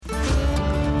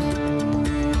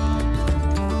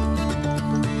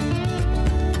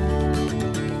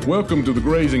Welcome to the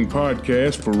Grazing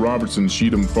Podcast for Robertson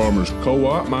Cheatham Farmers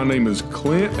Co-op. My name is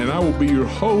Clint, and I will be your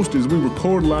host as we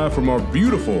record live from our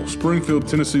beautiful Springfield,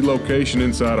 Tennessee location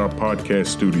inside our podcast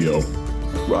studio.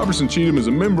 Robertson Cheatham is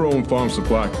a member-owned farm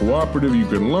supply cooperative. You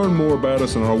can learn more about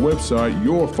us on our website,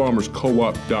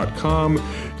 yourfarmerscoop.com,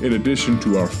 in addition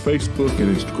to our Facebook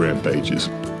and Instagram pages.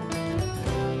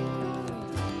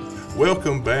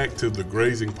 Welcome back to the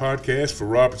Grazing Podcast for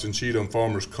Robertson Cheatham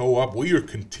Farmers Co-op. We are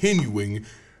continuing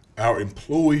our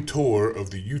employee tour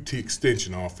of the UT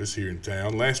Extension office here in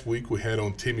town. Last week we had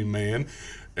on Timmy Mann,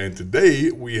 and today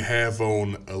we have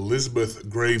on Elizabeth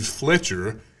Graves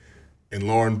Fletcher and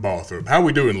Lauren Balthrop. How are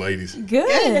we doing, ladies?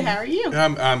 Good. How are you?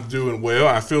 I'm doing well.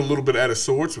 I feel a little bit out of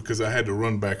sorts because I had to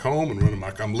run back home and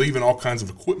I'm leaving all kinds of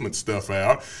equipment stuff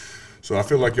out. So I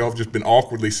feel like y'all have just been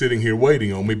awkwardly sitting here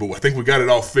waiting on me, but I think we got it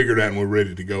all figured out and we're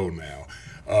ready to go now.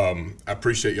 I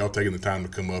appreciate y'all taking the time to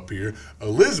come up here.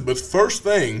 Elizabeth, first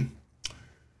thing,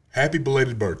 happy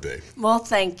belated birthday. Well,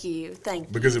 thank you. Thank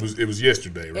you. Because it was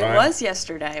yesterday, right? It was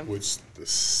yesterday. Which the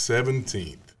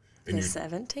 17th. And the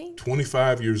 17th?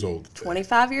 25 years old today.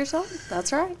 25 years old?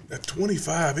 That's right. At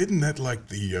 25, isn't that like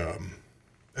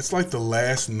that's like the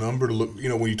last number to look,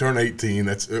 when you turn 18,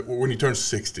 that's when you turn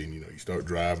 16, you start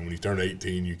driving. When you turn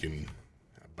 18, you can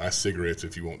buy cigarettes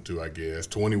if you want to, I guess.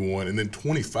 21, and then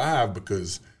 25,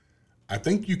 because I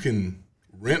think you can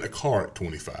rent a car at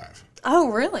 25. Oh,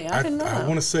 really? I didn't know. I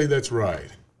want to say that's right.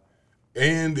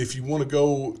 And if you want to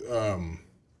go,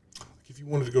 if you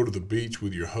wanted to go to the beach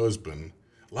with your husband,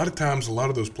 a lot of times, a lot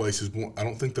of those places, I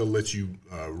don't think they'll let you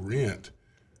rent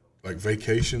like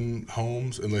vacation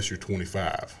homes unless you're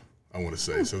 25, I want to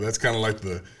say. So that's kind of like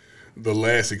the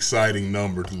last exciting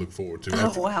number to look forward to.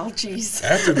 Wow, jeez.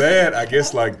 After that, I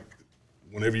guess like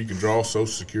whenever you can draw Social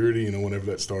Security, whenever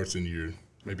that starts in your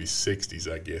maybe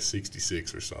 60s, I guess,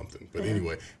 66 or something. But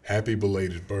anyway, happy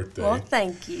belated birthday. Well,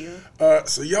 thank you.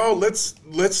 So y'all, let's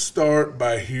start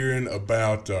by hearing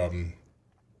about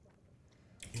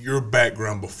your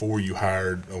background before you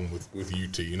hired on with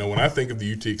UT. When I think of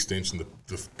the UT Extension,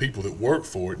 the people that work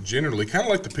for it, generally, kind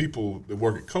of like the people that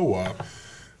work at Co-op,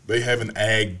 they have an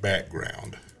ag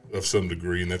background of some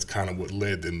degree, and that's kind of what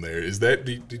led them there.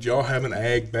 Did y'all have an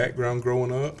ag background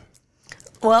growing up?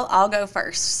 Well, I'll go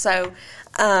first. So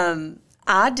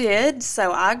I did.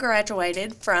 So I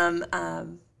graduated from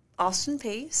Austin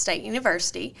Peay State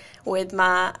University with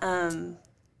my oh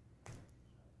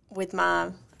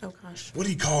gosh. What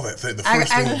do you call that thing?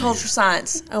 Agriculture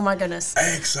science. Oh my goodness.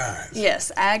 Ag science.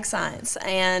 Yes, ag science.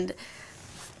 And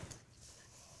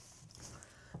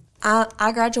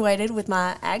I graduated with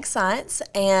my ag science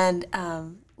and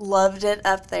loved it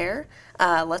up there.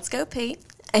 Let's go, Pete.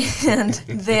 And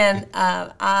then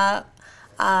I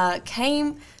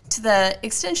came to the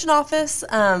extension office.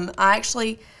 I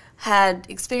actually had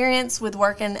experience with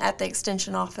working at the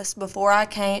extension office before I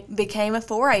became a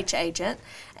 4-H agent,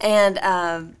 and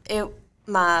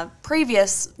my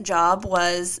previous job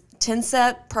was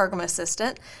 10-step program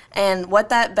assistant, and what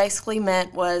that basically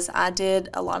meant was I did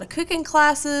a lot of cooking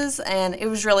classes, and it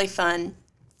was really fun.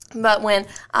 But when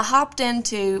I hopped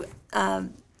into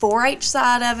 4-H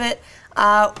side of it,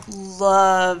 I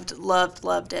loved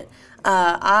it.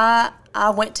 I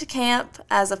went to camp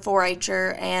as a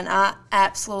 4-H'er, and I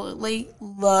absolutely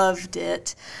loved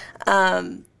it.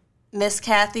 Miss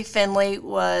Kathy Finley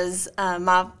was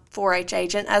my 4-H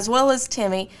agent, as well as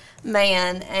Timmy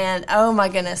Mann, and oh my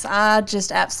goodness, I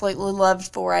just absolutely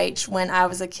loved 4-H when I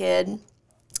was a kid.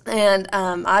 And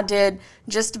I did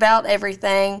just about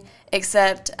everything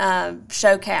except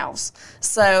show cows.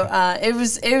 So it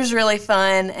was really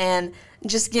fun, and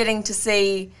just getting to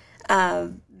see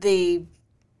the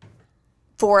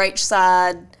 4-H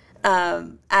side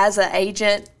as an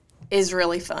agent is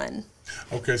really fun.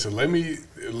 Okay, so let me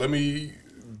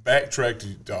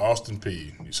backtrack to Austin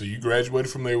Peay. So you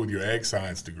graduated from there with your ag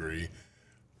science degree.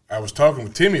 I was talking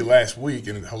with Timmy last week,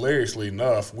 and hilariously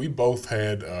enough, we both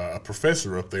had a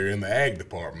professor up there in the ag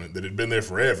department that had been there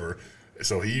forever.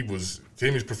 So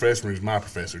Timmy's professor, he was my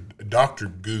professor, Dr.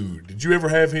 Good. Did you ever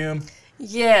have him?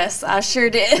 Yes, I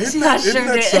sure did. Isn't that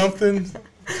something?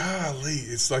 Golly,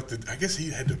 it's like I guess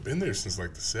he had to have been there since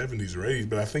like the 70s or 80s,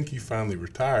 but I think he finally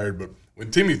retired. But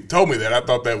when Timmy told me that, I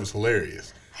thought that was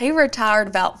hilarious. He retired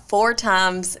about 4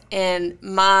 times in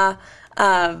my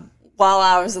while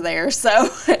I was there, so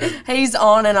he's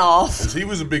on and off. He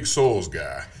was a big soils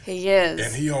guy. He is.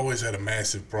 And he always had a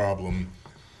massive problem.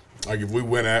 Like if we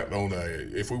went out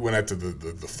to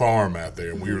the farm out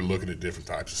there and we were looking at different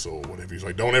types of soil, whatever, he's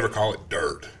like, don't ever call it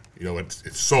dirt.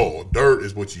 It's soil. Dirt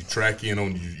is what you track in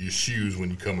on your shoes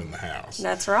when you come in the house.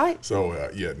 That's right. So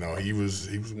he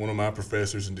was one of my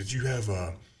professors. And did you have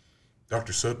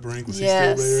Dr. Sudbrink, was he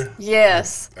still there?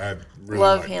 Yes. I really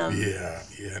love him. Yeah.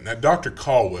 Now, Dr.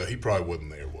 Caldwell, he probably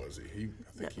wasn't there, was he?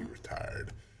 I think he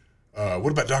retired.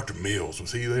 What about Dr. Mills?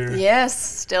 Was he there? Yes,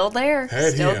 still there.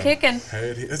 Still kicking.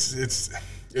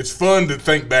 It's fun to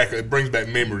think back. It brings back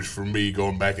memories for me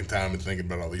going back in time and thinking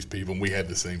about all these people, and we had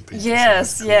the same people.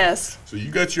 Yes, so cool. yes. So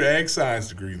you got your ag science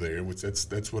degree there, which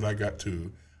that's what I got too.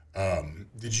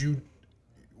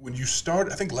 When you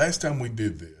started, I think last time we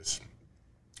did this,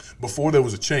 before there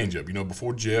was a change-up,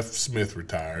 before Jeff Smith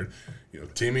retired,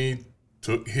 Timmy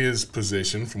took his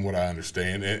position, from what I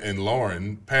understand, and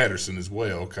Lauren Patterson as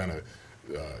well, kind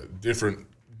of different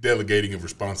delegating of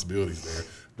responsibilities there.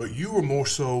 But you were more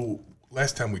so,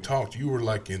 last time we talked, you were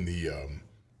like in the,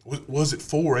 was it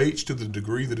 4-H to the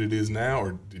degree that it is now,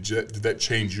 or did that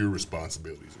change your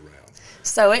responsibilities around?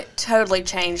 So it totally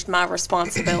changed my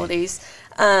responsibilities.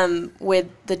 With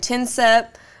the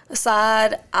TNSEP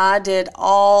side, I did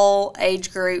all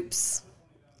age groups,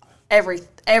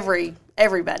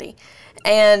 everybody.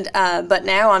 And but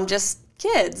now I'm just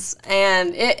kids,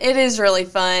 and it is really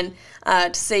fun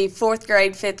to see 4th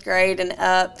grade, 5th grade, and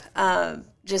up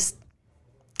just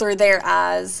through their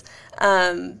eyes,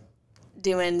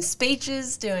 doing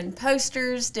speeches, doing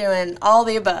posters, doing all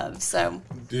the above. So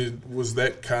was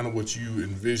that kind of what you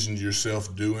envisioned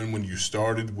yourself doing when you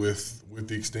started with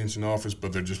the Extension office,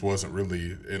 but there just wasn't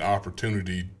really an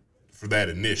opportunity for that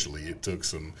initially? It took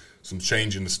some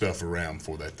changing the stuff around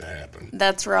for that to happen.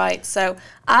 That's right. So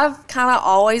I've kind of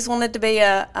always wanted to be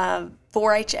a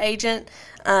 4-H agent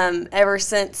ever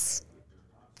since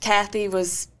Kathy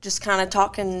was just kind of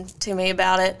talking to me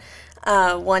about it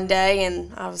one day,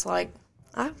 and I was like,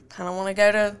 I kind of want to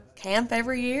go to camp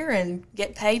every year and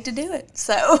get paid to do it.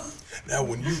 So now,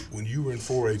 when you were in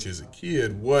 4-H as a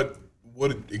kid, what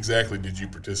exactly did you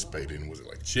participate in? Was it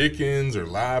like chickens or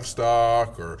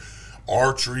livestock or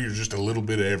archery, or just a little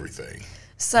bit of everything?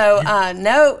 So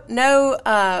no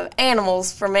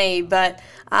animals for me, but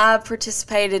I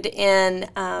participated in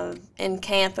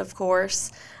camp, of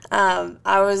course.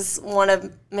 I was one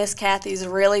of Miss Kathy's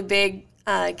really big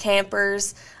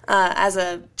campers as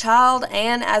a child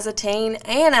and as a teen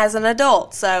and as an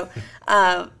adult. So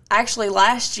actually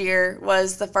last year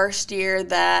was the first year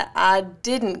that I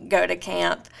didn't go to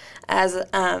camp as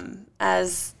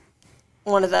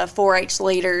one of the 4-H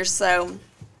leaders. So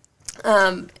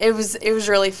it was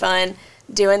really fun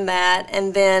doing that.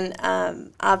 And then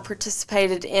I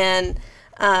participated in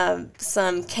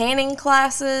some canning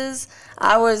classes.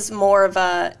 I was more of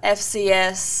a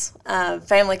FCS,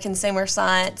 Family Consumer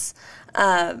Science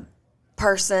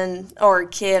person or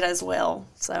kid as well.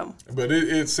 So, but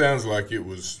it sounds like it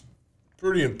was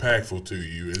pretty impactful to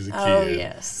you as a kid. Oh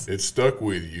yes, it stuck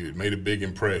with you. It made a big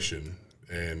impression,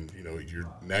 and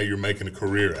you're making a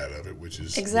career out of it, which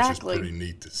is pretty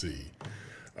neat to see.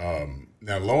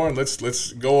 Now, Lauren,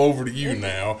 let's go over to you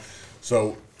now.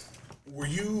 So,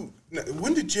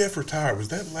 when did Jeff retire? Was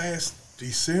that last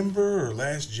December or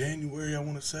last January, I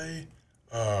want to say?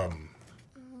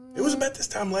 It was about this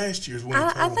time last year.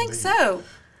 I think so.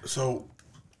 So,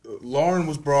 Lauren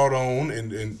was brought on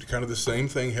and kind of the same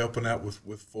thing, helping out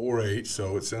with 4-H.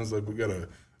 So it sounds like we got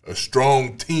a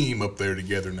strong team up there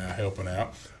together now helping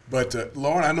out. But,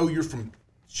 Lauren, I know you're from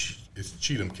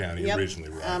Cheatham County originally,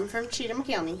 right? I'm from Cheatham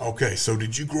County. Okay, so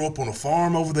did you grow up on a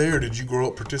farm over there, or did you grow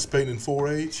up participating in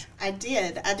 4-H? I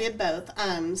did both.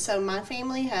 So my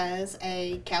family has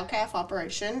a cow-calf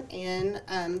operation in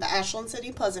the Ashland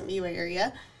City, Pleasant View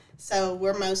area. So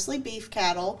we're mostly beef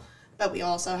cattle, but we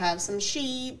also have some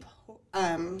sheep,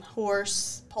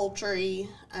 horse, poultry,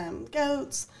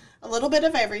 goats, a little bit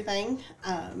of everything.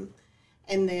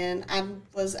 And then I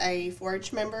was a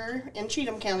 4-H member in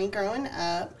Cheatham County growing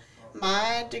up.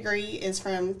 My degree is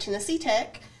from Tennessee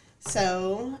Tech,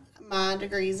 so my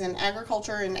degree is in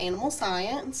agriculture and animal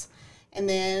science. And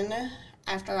then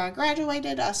after I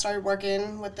graduated, I started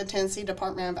working with the Tennessee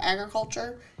Department of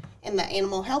Agriculture in the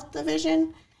Animal Health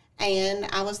Division, and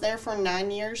I was there for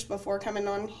 9 years before coming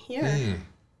on here.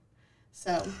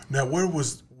 So now, where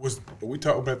was we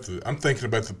talking about I'm thinking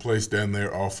about the place down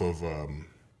there off of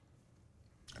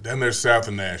down there south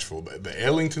of Nashville, the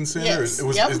Ellington Center. Yes.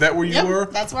 Is that where you were?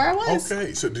 That's where I was.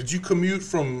 Okay, so did you commute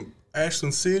from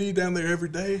Ashland City down there every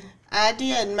day? I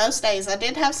did, most days. I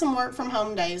did have some work from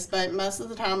home days, but most of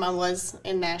the time I was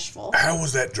in Nashville. How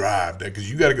was that drive?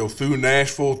 Because you got to go through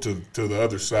Nashville to the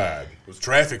other side. Was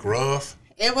traffic rough?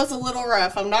 It was a little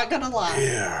rough, I'm not going to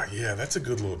lie. Yeah, that's a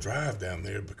good little drive down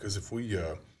there, because if you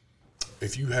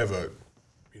have a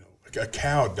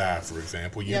cow die, for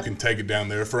example, you can take it down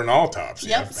there for an autopsy.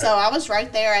 Yep. So I was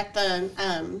right there at the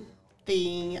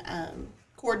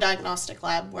core diagnostic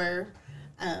lab where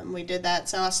we did that.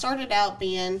 So I started out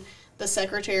being the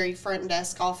secretary front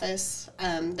desk office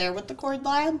there with the cord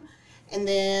lab. And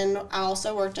then I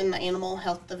also worked in the animal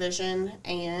health division,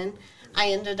 and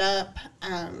I ended up,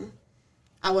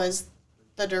 I was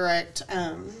the direct,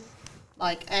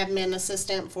 admin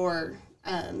assistant for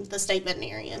the state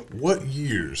veterinarian. What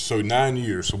years? So 9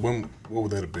 years. So what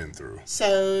would that have been through?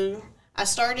 So I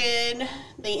started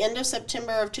the end of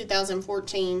September of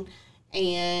 2014,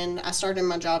 and I started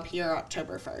my job here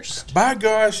October 1st. By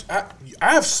gosh,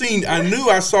 I knew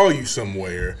I saw you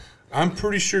somewhere. I'm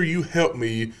pretty sure you helped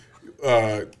me,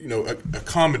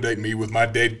 accommodate me with my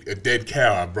dead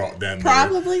cow I brought down there.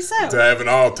 Probably so. To have an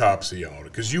autopsy on it.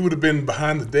 Because you would have been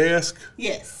behind the desk.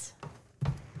 Yes.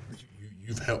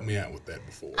 You've helped me out with that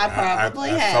before. I probably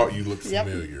have. I thought you looked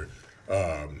familiar.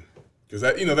 Because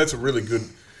that's a really good,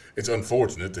 it's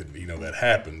unfortunate that, that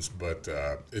happens, but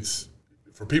it's,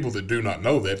 for people that do not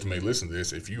know that, may listen to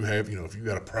this, if you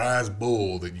got a prize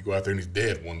bull that you go out there and he's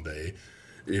dead one day,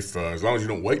 as long as you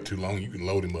don't wait too long, you can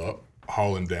load him up,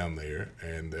 haul him down there,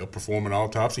 and they'll perform an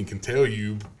autopsy and can tell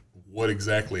you what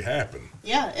exactly happened.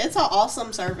 Yeah, it's an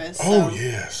awesome service. Oh,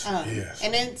 yes, yes.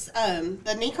 And it's,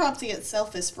 the necropsy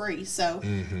itself is free, so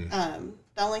the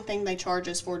only thing they charge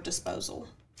is for disposal.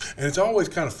 And it's always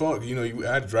kind of fun,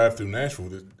 I drive through Nashville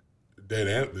with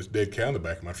this dead cow in the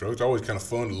back of my truck. It's always kind of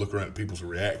fun to look around at people's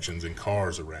reactions in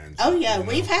cars around you. Oh, yeah,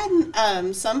 we've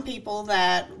had some people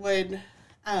that would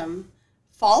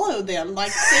follow them,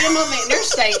 like see them on the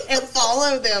interstate and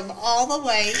follow them all the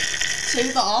way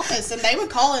to the office, and they would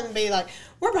call and be like,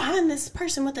 we're behind this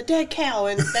person with a dead cow,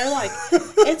 and they're like,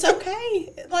 it's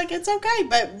okay,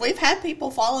 but we've had people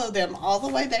follow them all the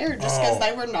way there just because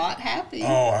they were not happy.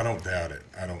 I don't doubt it.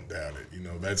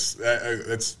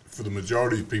 That's for the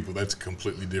majority of people, that's a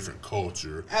completely different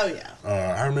culture. Oh yeah.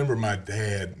 I remember my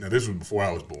dad, now this was before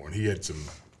I was born, he said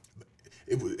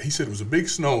it was a big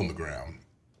snow on the ground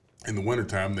in the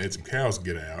wintertime. They had some cows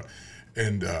get out,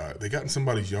 and they got in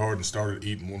somebody's yard and started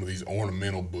eating one of these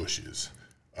ornamental bushes,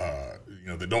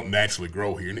 that don't naturally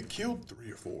grow here, and it killed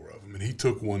 3 or 4 of them. And he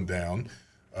took one down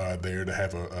there to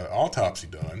have an autopsy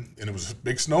done, and it was a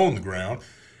big snow on the ground,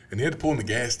 and he had to pull in the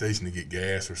gas station to get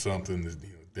gas or something.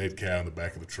 Dead cow in the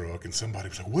back of the truck, and somebody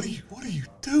was like, "What are you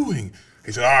doing?"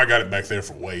 He said, I got it back there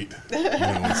for weight.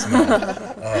 It's not.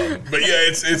 But yeah,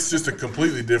 it's just a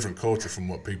completely different culture from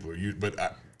what people are used.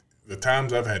 But the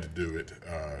times I've had to do it,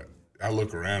 I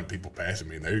look around, people passing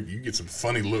me, and you get some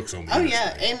funny looks on the interstate.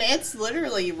 Yeah, and it's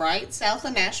literally right south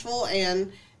of Nashville,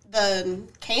 and the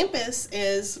campus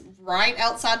is right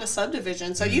outside the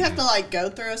subdivision, so you have to go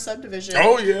through a subdivision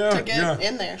to get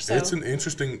in there. So it's an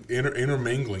interesting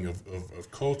intermingling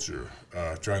of culture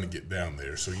trying to get down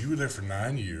there. So you were there for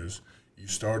 9 years. You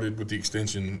started with the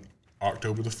extension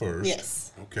October the 1st.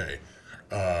 Yes. Okay.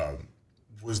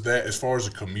 Was that, as far as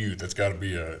a commute, that's got to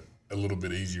be a little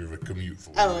bit easier of a commute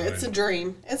for you? Oh, right? It's a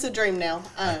dream. It's a dream now.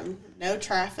 No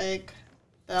traffic.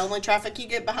 The only traffic you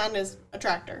get behind is a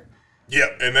tractor. Yeah,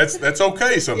 and that's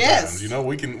okay sometimes. Yes.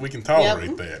 We can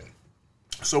tolerate that.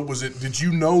 So did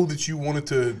you know that you wanted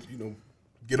to,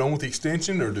 get on with the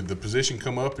extension, or did the position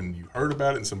come up and you heard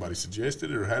about it and somebody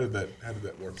suggested it, or how did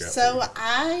that work out? So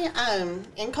I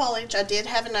in college I did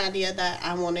have an idea that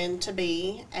I wanted to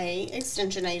be a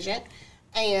extension agent,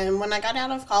 and when I got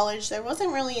out of college there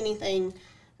wasn't really anything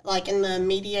in the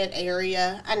immediate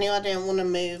area. I knew I didn't want to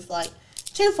move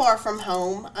too far from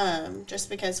home, just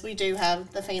because we do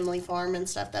have the family farm and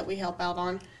stuff that we help out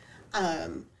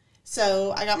on.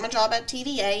 So I got my job at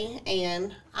TDA,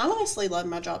 and I honestly loved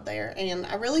my job there, and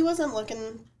I really wasn't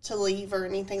looking to leave or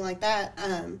anything like that.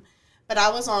 But I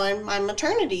was on my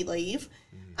maternity leave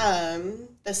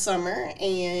this summer,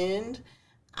 and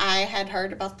I had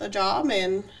heard about the job,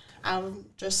 and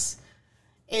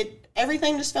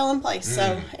everything just fell in place.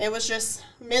 So it was just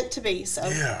meant to be. So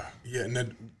yeah. And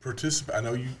then I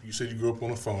know you said you grew up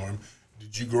on a farm.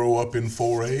 Did you grow up in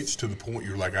 4-H to the point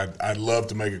you're like, I'd love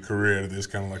to make a career out of this,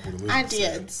 kind of like what Elizabeth I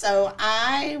did. said? So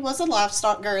I was a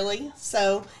livestock girly.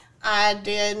 So I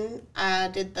did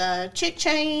the chick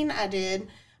chain, I did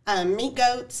meat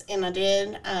goats, and I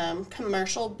did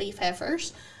commercial beef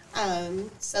heifers.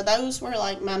 So those were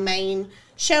my main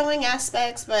showing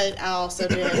aspects, but I also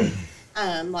did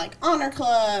honor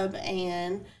club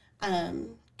and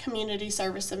community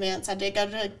service events. I did go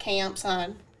to camps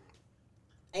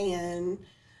and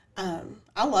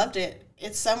I loved it.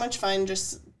 It's so much fun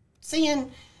just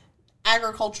seeing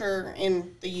agriculture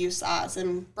in the youth's eyes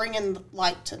and bringing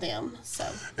light to them. So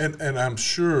and I'm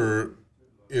sure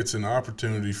it's an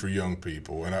opportunity for young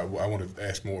people, and I want to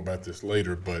ask more about this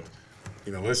later, but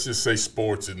let's just say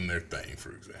sports isn't their thing,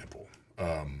 for example.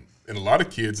 And a lot of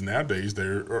kids nowadays,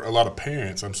 or a lot of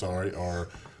parents, are like,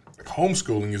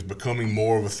 homeschooling is becoming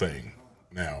more of a thing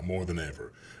now, more than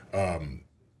ever.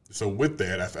 So with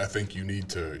that, I think you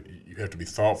have to be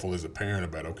thoughtful as a parent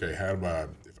about, okay, how do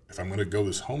if I'm going to go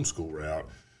this homeschool route,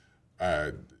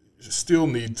 I still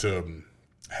need to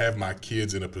have my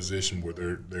kids in a position where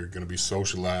they're going to be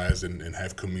socialized and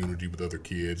have community with other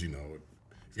kids. If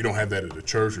you don't have that at a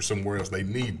church or somewhere else, they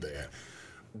need that.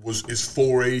 Is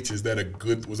 4-H, was that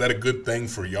a good thing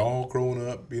for y'all growing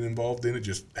up, being involved in it,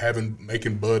 just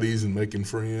making buddies and making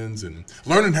friends and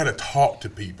learning how to talk to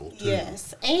people too?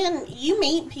 Yes, and you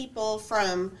meet people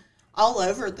from all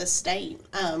over the state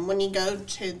when you go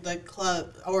to the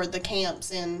club or the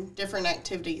camps and different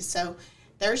activities. So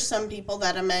there's some people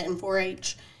that I met in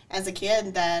 4-H as a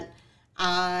kid that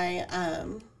I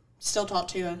still talk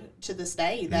to this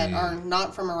day that are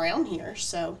not from around here.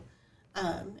 So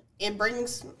it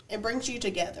brings you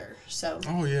together. So.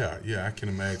 Oh yeah, I can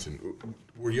imagine.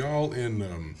 Were y'all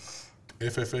in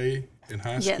FFA in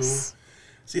high school? Yes.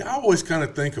 See, I always kind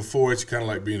of think of 4-H kind of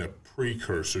like being a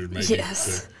precursor maybe to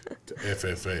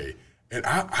FFA. And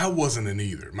I wasn't in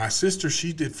either. My sister,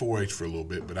 she did 4-H for a little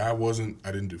bit, but I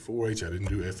didn't do 4-H, I didn't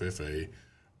do FFA.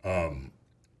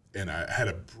 And I had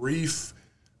a brief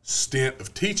stint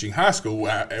of teaching high school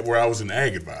where I was an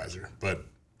ag advisor, but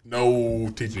no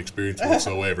teaching experience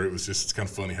whatsoever. It's kind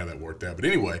of funny how that worked out. But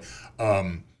anyway,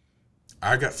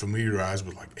 I got familiarized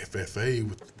with like FFA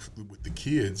with the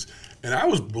kids, and I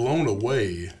was blown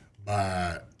away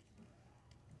by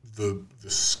the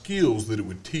skills that it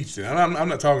would teach them. And I'm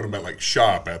not talking about like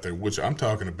shop out there, which I'm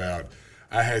talking about.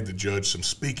 I had to judge some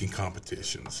speaking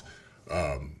competitions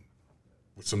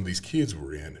with some of these kids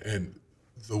were in, and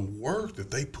the work that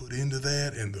they put into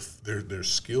that and their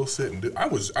skill set, and I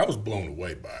was blown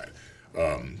away by it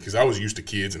because I was used to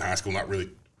kids in high school not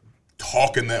really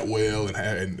talking that well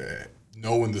and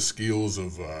knowing the skills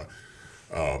of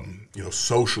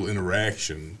social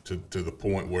interaction to the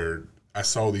point where I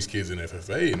saw these kids in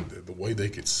FFA and the way they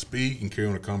could speak and carry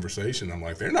on a conversation. I'm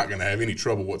like, they're not going to have any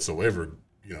trouble whatsoever,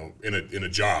 in a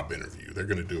job interview. They're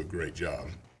going to do a great job.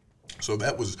 So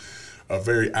that was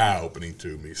very eye-opening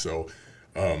to me. So,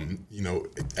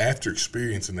 after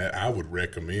experiencing that, I would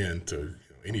recommend to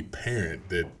any parent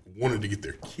that wanted to get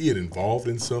their kid involved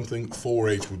in something,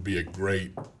 4-H would be a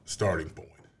great starting point.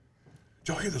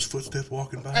 Did y'all hear those footsteps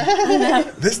walking by?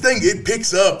 This thing, it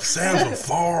picks up sounds from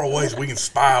far away so we can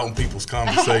spy on people's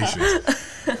conversations.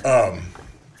 I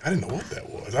didn't know what that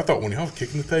was. I thought one of y'all was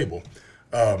kicking the table.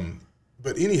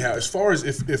 But anyhow, as far as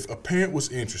if a parent was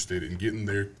interested in getting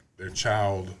their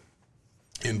child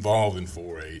involved in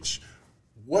 4-H,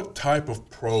 what type of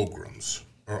programs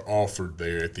are offered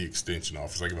there at the extension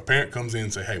office? Like if a parent comes in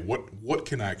and say, hey, what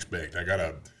can I expect? I got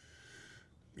a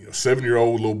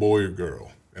 7-year-old little boy or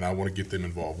girl, and I want to get them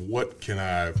involved. What can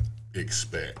I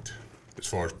expect as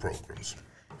far as programs?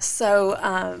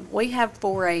 So we have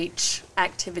 4-H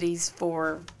activities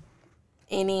for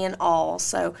any and all.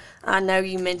 So I know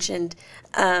you mentioned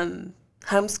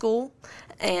homeschool,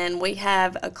 and we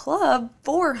have a club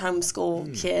for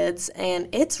homeschool kids, and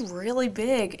it's really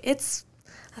big. I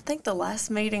think the last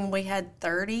meeting we had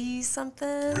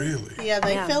 30-something. Really? Yeah,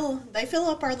 they fill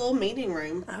up our little meeting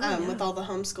room with all the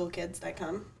homeschool kids that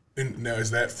come. And now is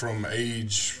that from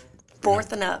age?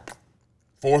 Fourth and up.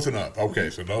 Fourth and up. Okay,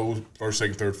 so those first,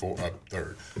 second, third,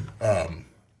 third.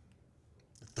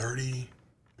 30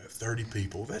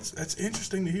 people. That's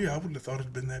interesting to hear. I wouldn't have thought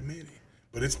it'd been that many.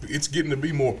 But it's getting to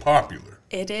be more popular.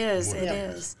 It is. It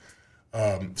is.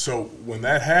 So when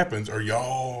that happens, are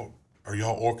y'all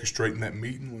orchestrating that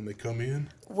meeting when they come in?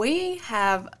 We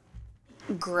have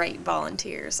great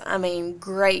volunteers. I mean,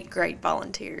 great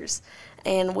volunteers.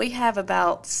 And we have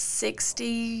about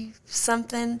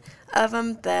 60-something of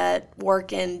them that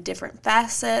work in different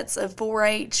facets of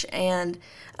 4-H. And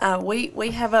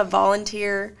we have a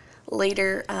volunteer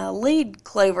leader, lead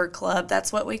Clover Club.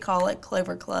 That's what we call it,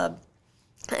 Clover Club.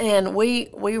 And we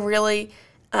really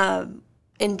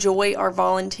enjoy our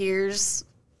volunteers,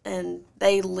 and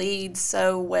they lead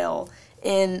so well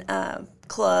in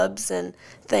clubs and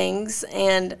things.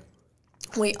 And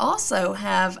we also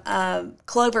have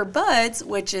Clover Buds,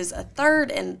 which is a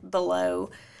third and below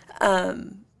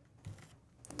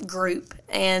group,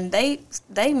 and they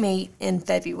meet in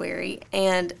February.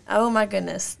 And oh my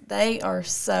goodness, they are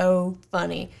so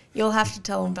funny. You'll have to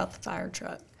tell them about the fire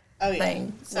truck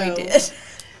thing we did.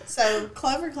 So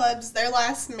Clover Clubs, their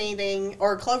last meeting,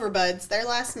 or Clover Buds, their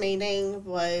last meeting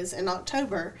was in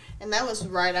October, and that was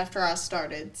right after I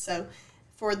started. So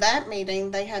for that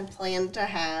meeting, they had planned to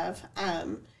have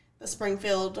the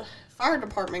Springfield Fire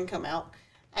Department come out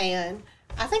And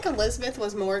I think Elizabeth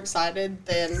was more excited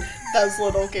than those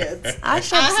little kids. I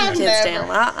shut some kids down.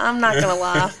 I'm not going to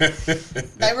lie.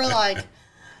 They were like,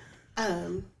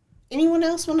 anyone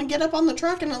else want to get up on the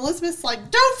truck? And Elizabeth's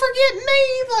like, don't forget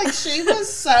me. Like, she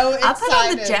was so excited. I put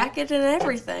on the jacket and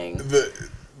everything.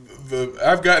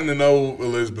 I've gotten to know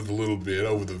Elizabeth a little bit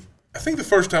I think the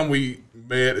first time we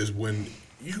met is when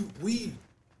you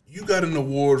got an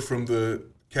award from the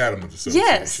Cattlemen's Association.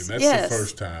 Yes, That's the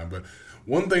first time. But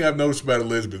one thing I've noticed about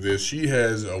Elizabeth is she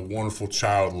has a wonderful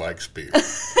childlike spirit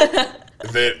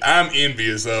that I'm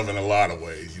envious of in a lot of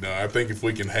ways. You know, I think if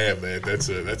we can have that,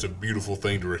 that's a beautiful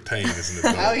thing to retain as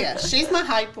an adult. Oh yeah, she's my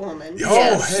hype woman. Oh,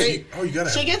 yes. hey, you gotta.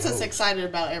 She gets us excited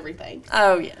about everything.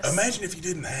 Oh yes. Imagine if you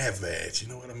didn't have that. You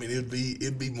know what I mean?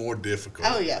 It'd be more difficult.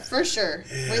 Oh yeah, for sure.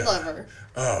 Yeah. We love her.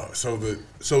 Oh, so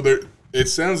there. It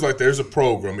sounds like there's a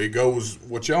program. It goes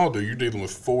what y'all do. You're dealing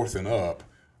with 4th and up.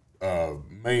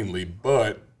 Mainly,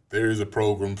 but there is a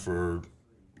program for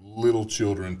little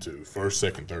children too,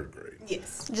 1st, 2nd, 3rd grade.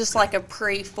 Yes. Just like a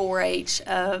pre-4-H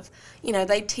of,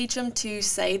 they teach them to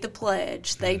say the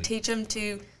pledge. They teach them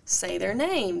to say their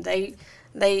name.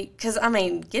 Because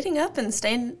getting up and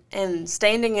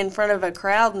standing in front of a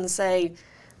crowd and say,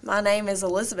 my name is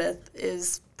Elizabeth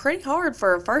is pretty hard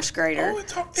for a 1st grader. Oh,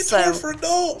 it's hard for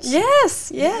adults.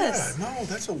 Yes. Yeah, no,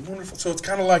 that's a wonderful. So it's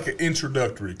kind of like an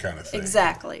introductory kind of thing.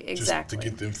 Exactly. Just to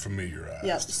get them familiarized.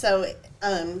 Yep. So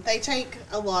they take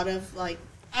a lot of like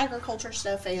agriculture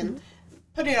stuff and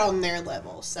put it on their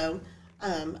level. So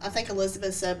I think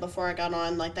Elizabeth said before I got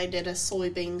on, like they did a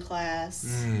soybean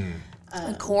class,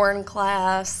 a corn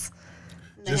class.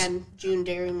 They had June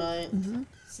Dairy Month. Mm-hmm.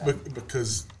 So.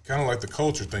 Because kind of like the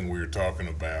culture thing we were talking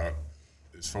about,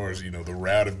 as far as, the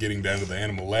route of getting down to the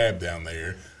animal lab down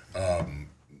there,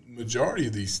 majority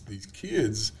of these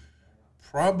kids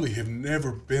probably have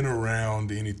never been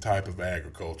around any type of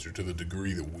agriculture to the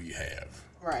degree that we have.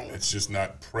 Right. It's just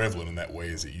not prevalent in that way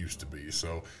as it used to be.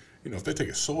 So, if they take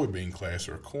a soybean class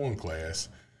or a corn class,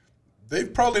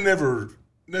 they've probably never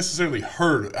necessarily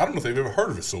heard. I don't know if they've ever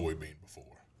heard of a soybean before.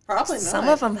 Probably not. Some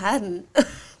of them hadn't.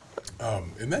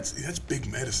 And that's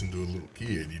big medicine to a little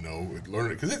kid,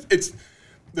 learning it, because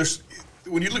there's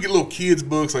when you look at little kids'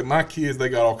 books, like my kids, they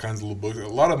got all kinds of little books. A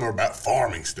lot of them are about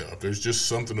farming stuff. There's just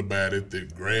something about it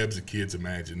that grabs a kid's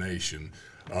imagination.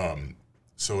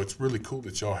 So it's really cool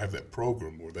that y'all have that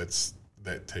program where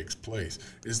that takes place.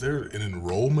 Is there an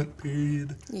enrollment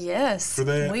period? Yes. For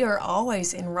that? We are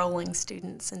always enrolling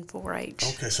students in 4-H.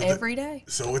 Okay, so every day.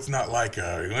 So it's not like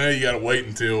you got to wait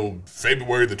until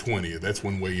February the 20th. That's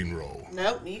when we enroll.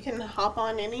 Nope, you can hop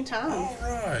on anytime. All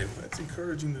right, that's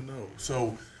encouraging to know.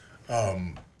 So,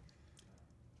 have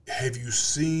you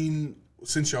seen,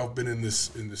 since y'all been in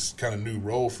this kind of new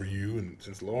role for you, and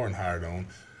since Lauren hired on,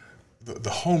 the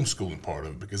homeschooling part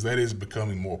of it, because that is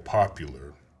becoming more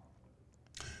popular?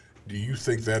 Do you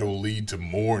think that'll lead to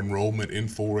more enrollment in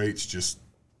 4-H, just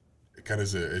kind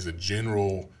of as a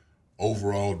general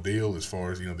overall deal, as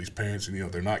far as these parents,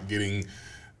 they're not getting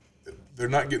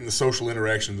the social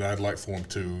interactions I'd like for them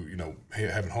to,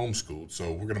 having homeschooled.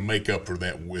 So we're going to make up for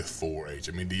that with 4-H.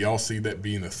 I mean, do y'all see that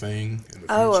being a thing in the future?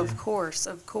 Oh, of course.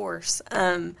 Of course,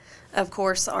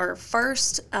 our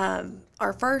first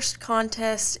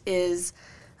contest is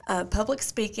public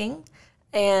speaking.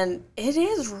 And it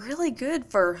is really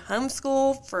good for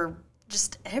homeschool, for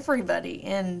just everybody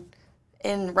in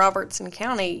Robertson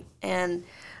County. And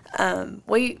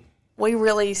we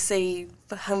really see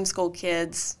the homeschool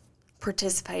kids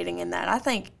participating in that. I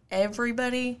think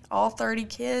everybody, all 30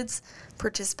 kids,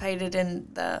 participated in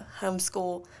the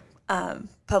homeschool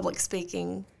public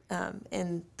speaking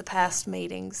in the past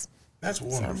meetings. That's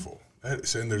wonderful.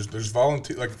 And there's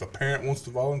volunteer. Like if a parent wants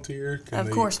to volunteer, of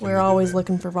course we're always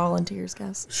looking for volunteers,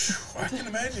 guys. I can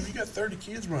imagine if you got 30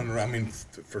 kids running around. I mean,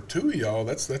 for 2 of y'all,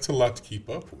 that's a lot to keep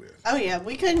up with. Oh yeah,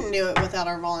 we couldn't do it without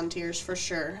our volunteers for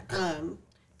sure.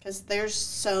 Because there's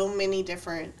so many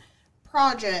different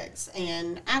projects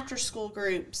and after-school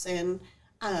groups, and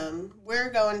we're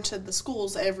going to the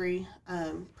schools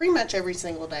pretty much every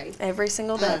single day. Every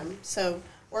single day. So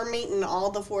we're meeting all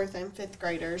the 4th and 5th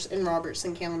graders in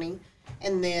Robertson County,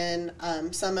 and then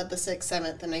some of the 6th,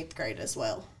 7th, and 8th grade as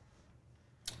well.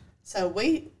 So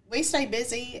we stay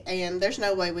busy, and there's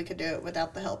no way we could do it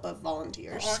without the help of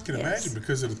volunteers. Oh, I can imagine,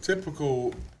 because of the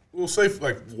typical, we'll say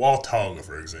like Watauga,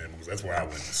 for example, because that's where I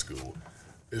went to school.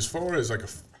 As far as I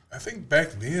think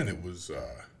back then it was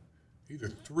either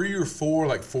 3 or 4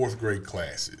 like 4th grade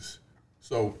classes.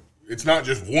 So it's not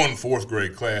just one fourth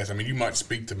grade class. I mean, you might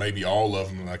speak to maybe all of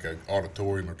them in like an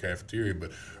auditorium or cafeteria,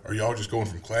 but are y'all just going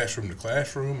from classroom to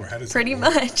classroom, or how does Pretty it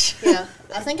work? much. Yeah,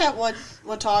 I think at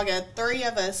Watauga, 3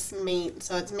 of us meet.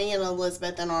 So it's me and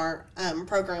Elizabeth and our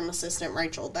program assistant,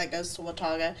 Rachel, that goes to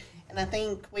Watauga. And I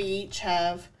think we each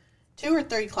have 2 or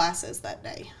 3 classes that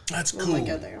day. That's when cool. we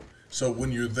go there. So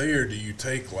when you're there, do you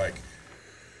take like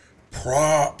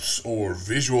props or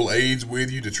visual aids with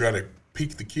you to try to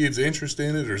pique the kids' interest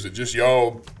in it, or is it just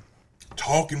y'all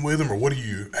talking with them, or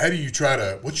how do you try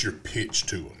to, what's your pitch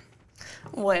to them?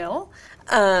 Well,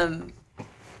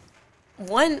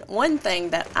 one thing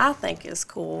that I think is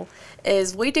cool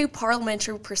is we do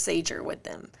parliamentary procedure with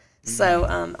them. So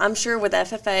I'm sure with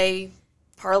FFA,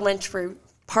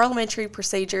 parliamentary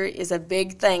procedure is a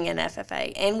big thing in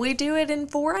FFA, and we do it in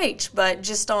 4-H, but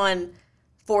just on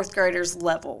 4th graders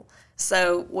level.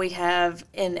 So we have,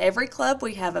 in every club,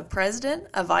 we have a president,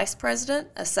 a vice president,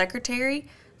 a secretary,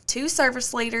 2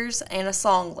 service leaders, and a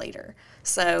song leader.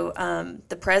 So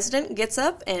the president gets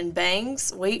up and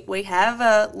bangs. We have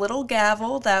a little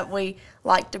gavel that we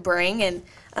like to bring, and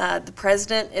the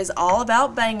president is all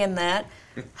about banging that.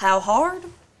 How hard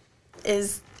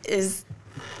is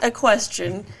a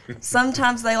question.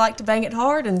 Sometimes they like to bang it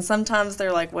hard, and sometimes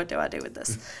they're like, what do I do with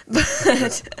this?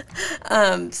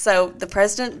 But so the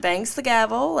president bangs the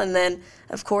gavel, and then,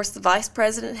 of course, the vice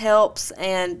president helps,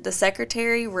 and the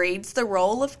secretary reads the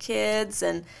roll of kids,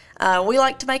 and we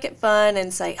like to make it fun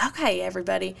and say, okay,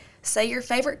 everybody, say your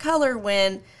favorite color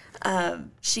when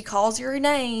she calls your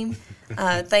name,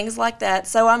 things like that.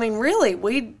 So, I mean, really,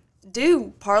 we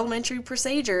do parliamentary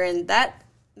procedure, and that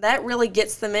really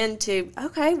gets them into,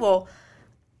 okay, well,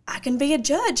 I can be a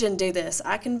judge and do this.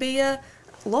 I can be a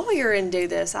lawyer and do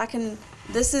this.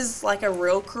 This is like a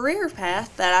real career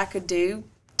path that I could do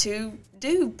to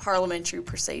do parliamentary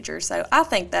procedure. So I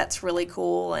think that's really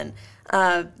cool, and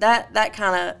that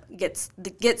kind of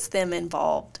gets them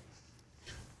involved.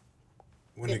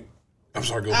 I'm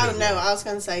sorry, go ahead. Oh, no, I was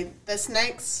going to say,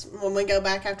 when we go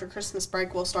back after Christmas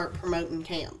break, we'll start promoting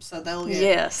camp. So they'll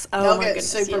get,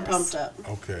 super pumped up.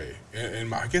 Okay.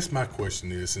 And I guess my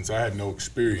question is, since I had no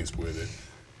experience with it,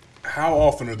 how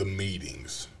often are the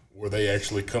meetings where they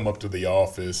actually come up to the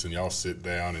office and y'all sit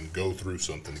down and go through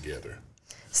something together?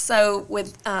 So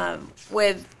with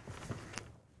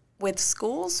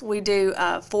schools, we do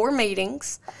 4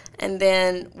 meetings, and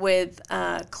then with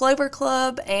Clover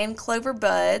Club and Clover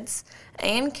Buds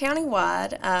and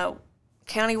countywide,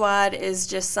 countywide is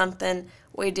just something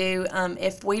we do.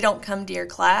 If we don't come to your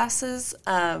classes,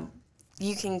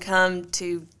 you can come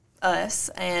to us,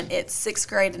 and it's 6th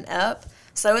grade and up.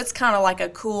 So it's kind of like a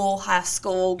cool high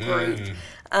school group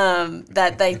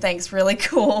that they think's really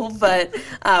cool, but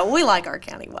we like our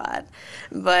countywide.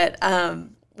 But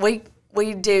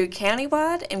we do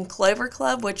countywide and Clover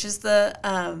Club, which is the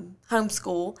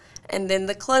homeschool, and then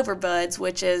the Clover Buds,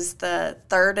 which is the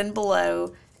 3rd and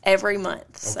below, every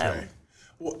month. Okay. So,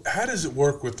 well, how does it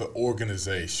work with the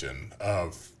organization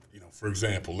of, for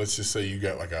example, let's just say you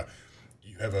have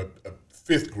a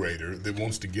 5th grader that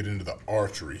wants to get into the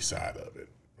archery side of it,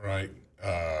 right?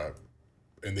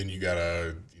 And then you got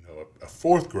a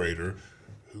 4th grader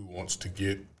who wants to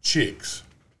get chicks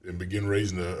and begin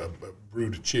raising a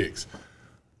brood of chicks.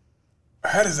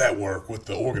 How does that work with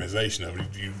the organization of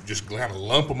it? Do you just kind of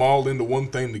lump them all into one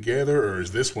thing together, or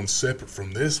is this one separate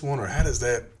from this one, or how does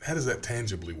that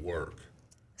tangibly work?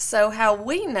 So how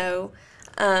we know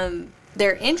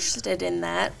they're interested in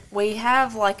that, we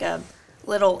have like a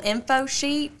little info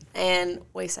sheet, and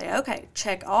we say, okay,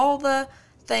 check all the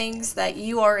things that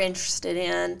you are interested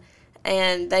in,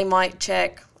 and they might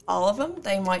check all of them,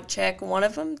 they might check one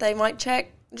of them, they might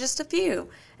check just a few.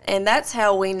 And that's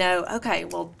how we know, okay,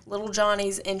 well, little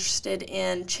Johnny's interested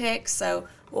in chicks, so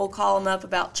we'll call him up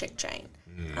about chick chain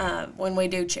when we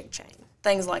do chick chain,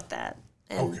 things like that.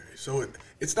 And okay, so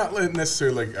it's not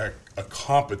necessarily like a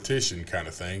competition kind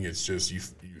of thing. It's just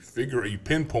you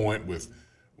pinpoint with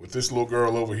this little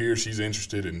girl over here, she's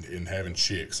interested in having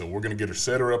chicks. So we're going to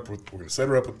set her up with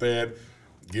that,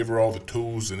 give her all the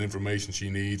tools and information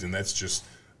she needs, and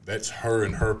that's her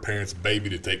and her parents' baby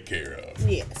to take care of.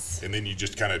 Yes. And then you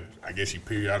just kind of, I guess you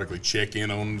periodically check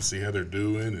in on them to see how they're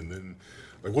doing, and then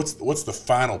like what's the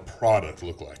final product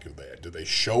look like of that? Do they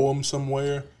show them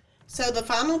somewhere? So the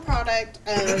final product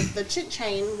of the chick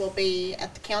chain will be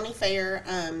at the county fair.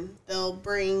 They'll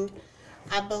bring,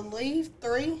 I believe,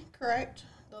 3, correct?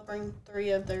 They'll bring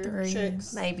 3 of their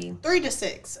chicks. Maybe 3 to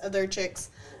 6 of their chicks,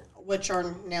 which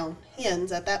are now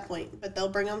hens at that point. But they'll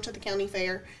bring them to the county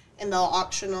fair, and they'll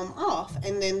auction them off,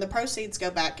 and then the proceeds go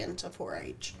back into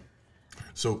 4-H.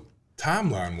 So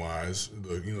timeline-wise,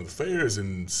 the fair is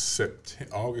in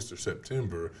August or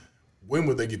September. When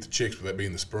would they get the chicks? Would that be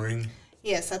in the spring?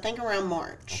 Yes, I think around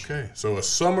March. Okay, so a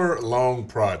summer-long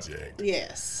project.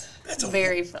 Yes. That's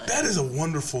very fun. That is a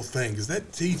wonderful thing because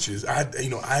that teaches,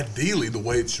 ideally the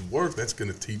way it should work, that's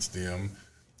going to teach them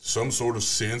some sort of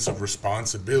sense of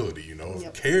responsibility,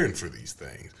 of caring for these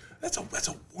things. That's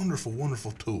a wonderful,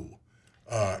 wonderful tool.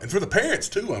 And for the parents,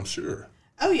 too, I'm sure.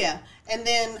 Oh, yeah. And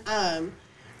then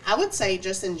I would say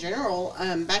just in general,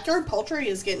 backyard poultry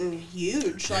is getting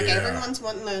huge. Like everyone's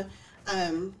wanting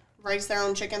to raise their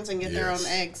own chickens and get their own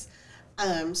eggs.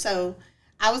 So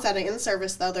I was at an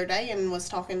in-service the other day and was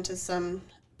talking to some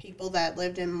people that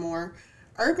lived in more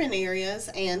urban areas,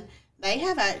 and they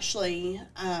have actually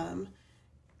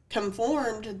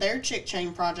conformed their chick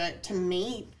chain project to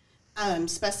meet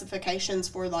specifications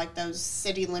for like those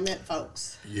city limit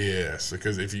folks. Yes,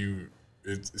 because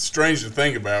it's strange to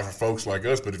think about for folks like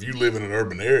us, but if you live in an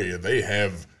urban area, they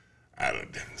have,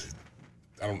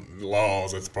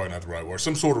 laws, that's probably not the right word,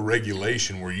 some sort of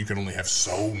regulation where you can only have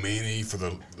so many for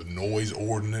the noise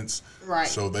ordinance. Right.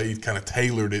 So they kind of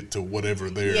tailored it to whatever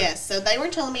their... Yes, so they were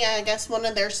telling me, I guess one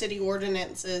of their city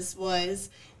ordinances was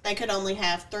they could only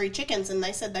have 3 chickens, and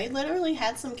they said they literally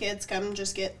had some kids come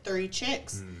just get 3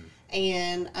 chicks.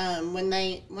 And when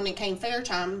it came fair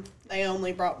time, they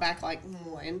only brought back like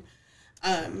 1.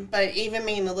 But even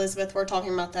me and Elizabeth were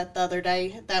talking about that the other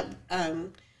day, that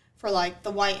for like the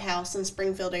White House and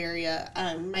Springfield area,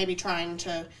 maybe trying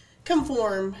to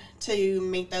conform to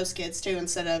meet those kids too,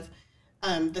 instead of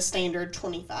the standard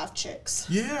 25 chicks.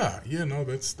 Yeah, no,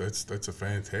 that's a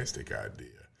fantastic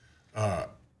idea.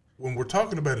 When we're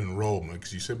talking about enrollment,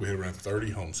 because you said we had around 30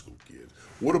 homeschool kids,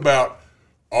 what about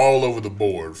all over the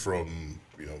board from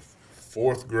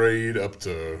 4th grade up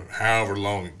to however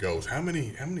long it goes? How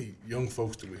many young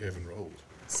folks do we have enrolled?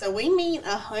 So we meet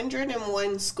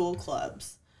 101 school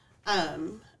clubs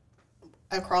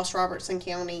across Robertson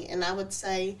County, and I would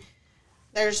say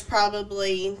there's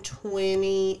probably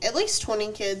at least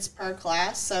 20 kids per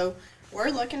class. So we're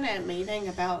looking at meeting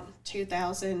about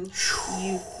 2,000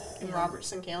 youth in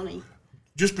Robertson County.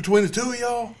 Just between the two of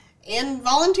y'all? And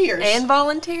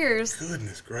volunteers.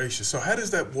 Goodness gracious. So how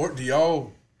does that work? Do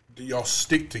y'all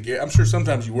stick together? I'm sure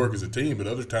sometimes you work as a team, but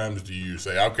other times do you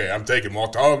say, okay, I'm taking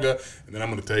Watauga, and then I'm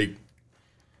going to take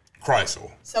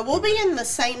Kreisel? So we'll be in the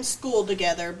same school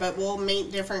together, but we'll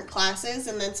meet different classes,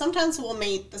 and then sometimes we'll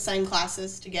meet the same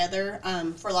classes together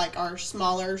for like our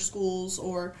smaller schools,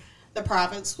 or the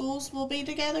private schools will be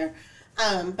together.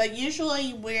 But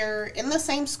usually we're in the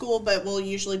same school, but we'll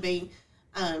usually be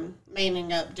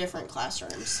manning up different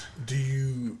classrooms. Do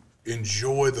you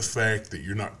enjoy the fact that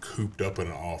you're not cooped up in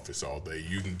an office all day?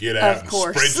 You can get out and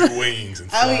spread your wings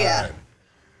and fly. Oh, yeah.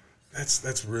 It's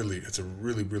a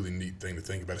really, really neat thing to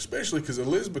think about, especially because,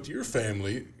 Elizabeth, your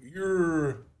family,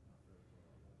 I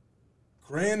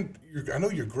know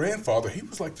your grandfather, he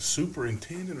was like the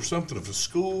superintendent or something of a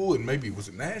school, and maybe was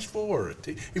it Nashville, or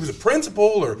he was a principal,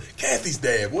 or Kathy's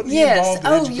dad, wasn't he involved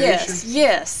in education?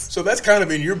 Yes. So that's kind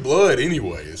of in your blood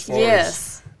anyway, as far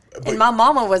as... And my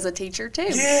mama was a teacher too.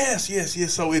 Yes.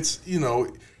 So it's,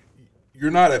 you're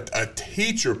not a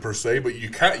teacher per se, but you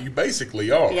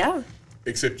basically are. Yeah.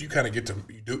 Except you kind of get to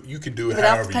you can do it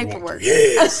without however the you paperwork. want to.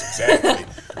 Yes, exactly.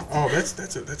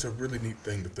 That's a really neat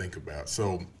thing to think about.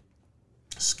 So,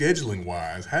 scheduling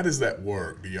wise, how does that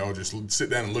work? Do y'all just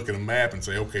sit down and look at a map and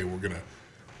say, okay, we're gonna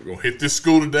hit this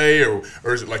school today, or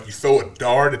is it like you throw a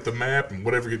dart at the map and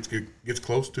whatever gets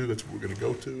close to, that's what we're gonna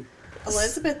go to?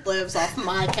 Elizabeth lives off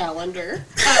my calendar.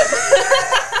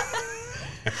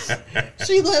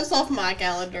 She lives off my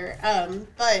calendar.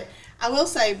 But I will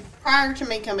say, prior to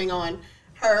me coming on,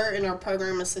 her and our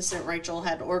program assistant, Rachel,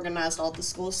 had organized all the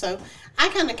schools. So I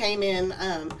kind of came in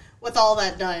with all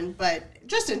that done. But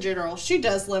just in general, she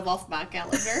does live off my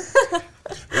calendar.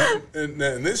 and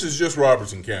this is just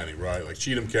Robertson County, right? Like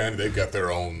Cheatham County, they've got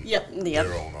their own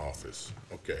their own office.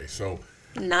 Okay, so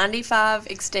 95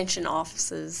 extension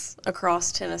offices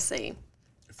across Tennessee.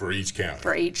 For each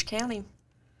county.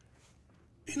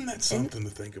 Isn't that something to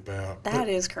think about? That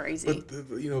is crazy. But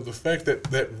the fact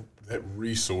that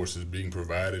resource is being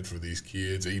provided for these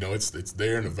kids, it's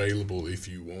there and available if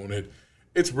you want it.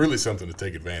 It's really something to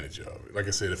take advantage of. Like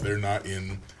I said, if they're not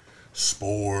in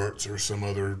sports or some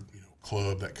other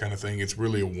club, that kind of thing, it's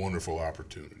really a wonderful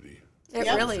opportunity. It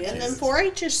really is. And then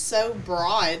 4-H is so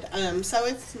broad, so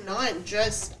it's not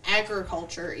just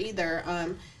agriculture either.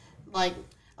 Like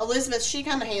Elizabeth, she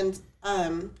kind of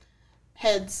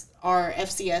heads our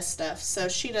FCS stuff, so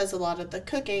she does a lot of the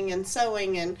cooking and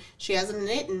sewing, and she has a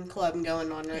knitting club going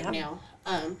on right now.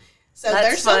 So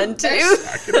that's fun too.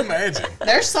 I can imagine.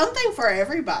 There's something for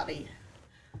everybody.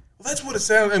 Well, that's what it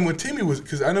sounded. And when Timmy was,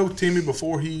 because I know Timmy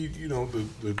before he,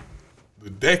 the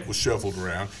deck was shuffled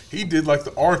around, he did like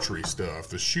the archery stuff,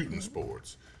 the shooting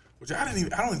sports, which I don't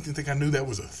even think I knew that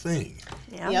was a thing.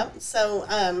 Yeah. Yep.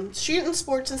 So shooting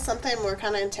sports is something we're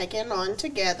kind of taking on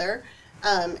together,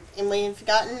 and we've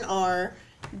gotten our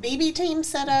BB team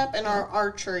set up and our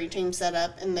archery team set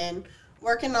up, and then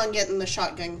working on getting the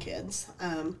shotgun kids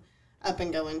up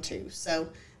and going too. So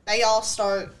they all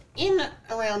start in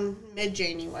around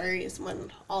mid-January is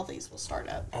when all these will start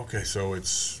up. Okay, so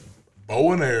it's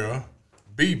bow and arrow,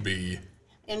 BB,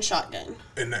 and shotgun.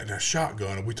 And that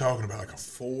shotgun, are we talking about like a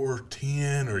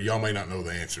 410, or y'all may not know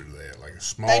the answer to that, like a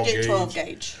small They do gauge? 12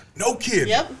 gauge. No kidding.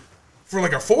 Yep. For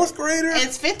like a fourth grader?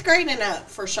 It's fifth grade and up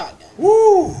for shotgun.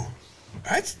 Woo!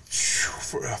 That's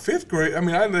for a fifth grade. I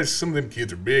mean, I know some of them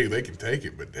kids are big; they can take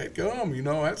it. But that's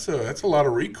a lot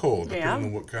of recoil depending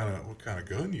on what kind of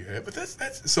gun you have. But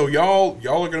that's so y'all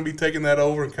are going to be taking that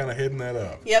over and kind of heading that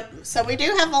up. Yep. So we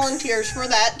do have volunteers for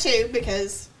that too,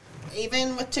 because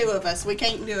even with two of us, we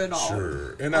can't do it all.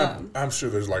 Sure, and I'm sure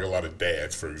there's like a lot of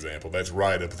dads, for example, that's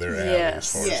right up their alley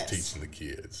as far as teaching the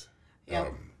kids.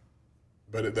 Yep.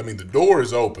 But I mean, the door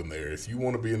is open there. If you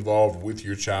want to be involved with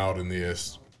your child in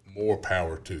this, more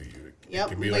power to you. It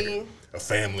can be like a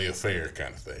family affair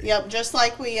kind of thing. Yep, just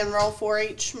like we enroll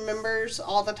 4-H members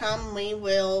all the time, we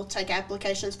will take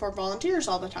applications for volunteers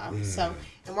all the time. So,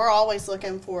 and we're always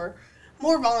looking for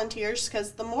more volunteers,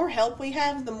 because the more help we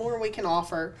have, the more we can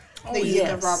offer the youth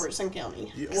of Robertson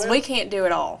County. Because we can't do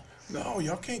it all. No,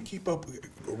 y'all can't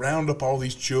round up all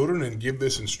these children and give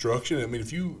this instruction. I mean,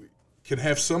 if you can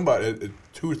have somebody,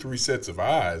 2 or 3 sets of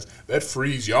eyes, that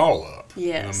frees y'all up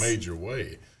in a major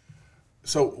way.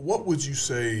 So what would you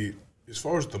say, as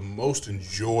far as the most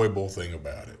enjoyable thing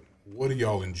about it, what do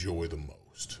y'all enjoy the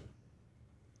most?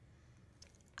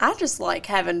 I just like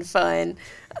having fun.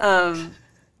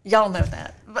 Y'all know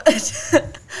that. But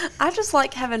I just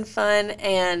like having fun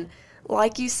and,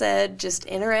 like you said, just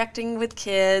interacting with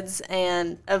kids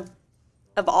and of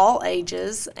all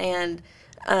ages. And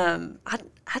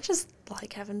I just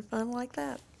like having fun like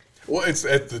that. Well, it's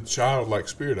at the childlike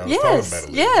spirit I was talking about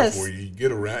a little before you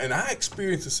get around. And I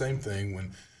experienced the same thing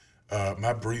when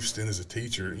my brief stint as a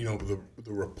teacher, the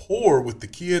rapport with the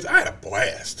kids, I had a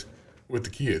blast with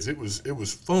the kids. It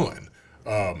was fun.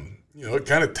 It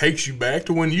kind of takes you back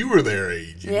to when you were their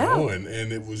age, you know, and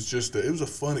it was just it was a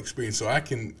fun experience. So I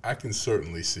can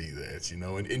certainly see that,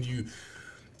 and you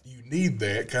need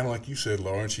that, kind of like you said,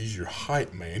 Lawrence, he's your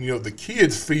hype man. The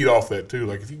kids feed off that too.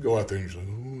 Like if you go out there and you're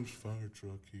like, oh, there's a fire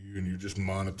truck here, and you're just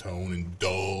monotone and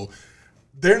dull,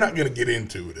 they're not going to get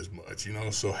into it as much,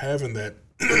 So having that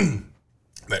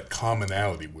that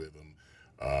commonality with them,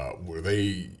 where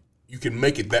you can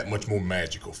make it that much more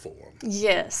magical for them.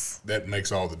 Yes. That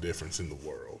makes all the difference in the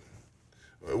world.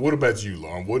 What about you,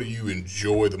 Lauren? What do you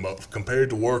enjoy the most compared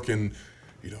to working,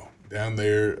 down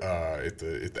there at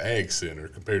the Ag Center?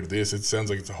 Compared to this, it sounds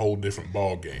like it's a whole different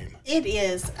ball game. It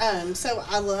is. So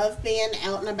I love being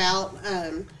out and about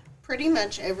pretty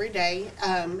much every day.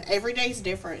 Every day's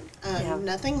different.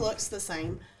 Nothing looks the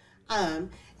same. And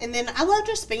then I love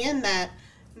just being that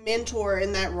mentor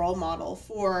and that role model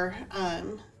for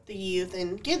the youth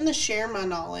and getting to share my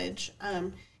knowledge.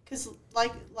 Because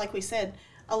like we said,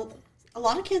 a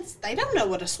lot of kids, they don't know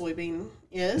what a soybean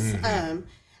is.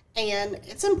 And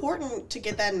it's important to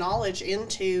get that knowledge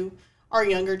into our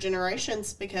younger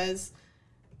generations, because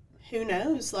who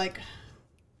knows,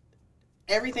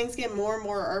 everything's getting more and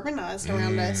more urbanized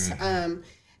around us.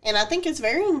 And I think it's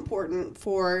very important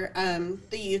for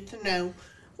the youth to know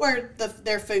where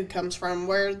their food comes from,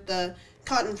 where the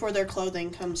cotton for their clothing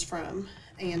comes from,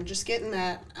 and just getting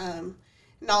that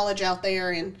knowledge out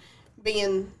there and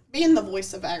being the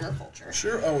voice of agriculture.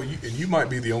 Sure. Oh, and you might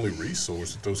be the only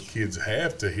resource that those kids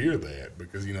have to hear that,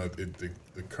 because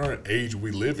the current age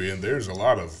we live in, there's a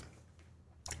lot of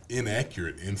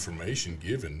inaccurate information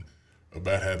given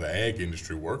about how the ag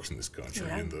industry works in this country,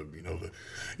 and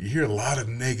you hear a lot of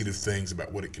negative things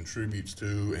about what it contributes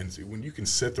to. And when you can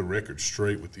set the record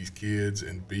straight with these kids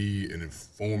and be an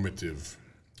informative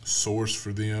source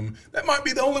for them, that might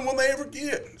be the only one they ever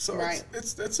get. So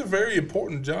that's a very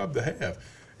important job to have.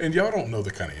 And y'all don't know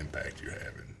the kind of impact you're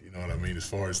having. You know what I mean? As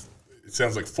far as, it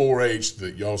sounds like 4-H,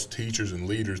 that y'all's teachers and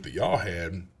leaders that y'all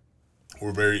had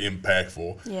were very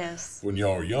impactful. Yes. When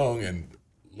y'all were young, and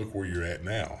look where you're at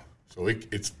now. So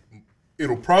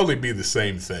it'll probably be the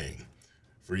same thing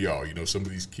for y'all. Some of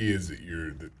these kids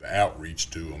the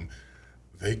outreach to them,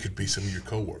 they could be some of your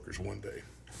coworkers one day.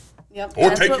 Yep. Or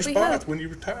take your spots when you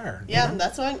retire. Yeah,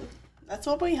 that's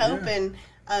what we hope. And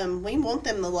we want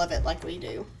them to love it like we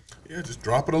do. Yeah, just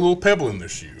dropping a little pebble in their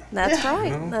shoe. That's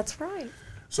right. You know? That's right.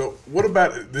 So, what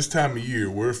about this time of year?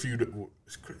 Is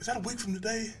that a week from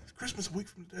today? Is Christmas a week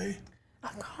from today?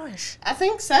 Oh gosh, I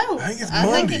think so. I think it's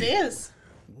Monday. I think it is.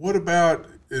 What about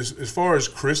as far as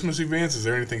Christmas events? Is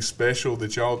there anything special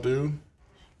that y'all do?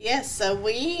 Yes, so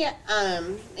we, me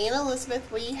and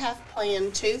Elizabeth, we have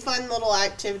planned 2 fun little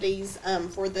activities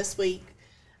for this week.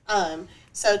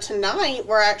 So tonight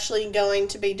we're actually going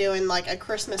to be doing like a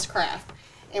Christmas craft,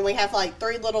 and we have like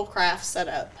 3 little crafts set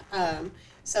up.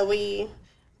 So we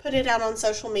put it out on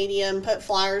social media and put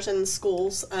flyers in the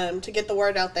schools to get the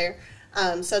word out there.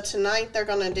 So tonight they're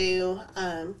going to do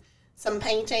some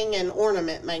painting and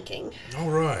ornament making. All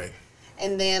right.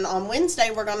 And then on Wednesday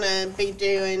we're going to be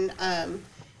doing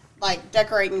like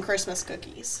decorating Christmas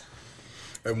cookies.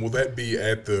 And will that be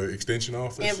at the extension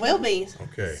office? It will be.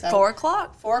 Okay. So 4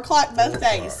 o'clock. 4 o'clock both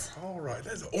days. All right.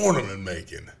 That's ornament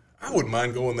making. I wouldn't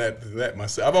mind going that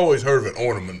myself. I've always heard of an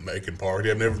ornament making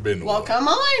party. I've never been to one. Well, come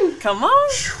on. Come on.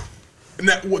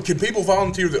 Now, can people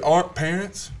volunteer that aren't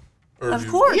parents? Of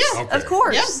course. Yeah. Of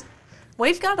course. Yep.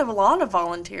 We've got a lot of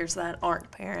volunteers that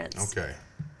aren't parents. Okay.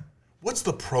 What's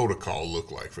the protocol look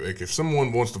like for if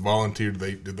someone wants to volunteer?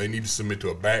 Do they need to submit to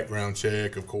a background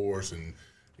check, of course, and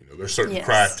there's certain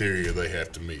criteria they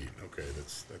have to meet. Okay,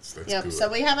 that's Yep. good. So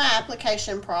we have an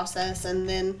application process, and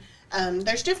then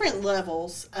there's different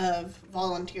levels of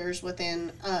volunteers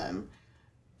within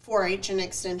 4-H and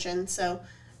Extension. So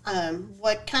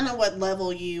what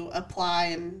level you apply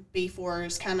and be for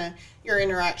is kind of your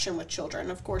interaction with children.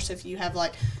 Of course, if you have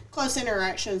like close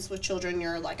interactions with children,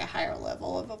 you're like a higher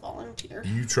level of a volunteer.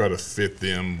 You try to fit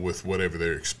them with whatever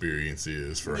their experience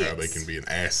is for how they can be an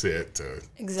asset to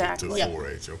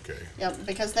 4-H. Okay. Yep,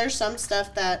 because there's some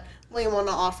stuff that we want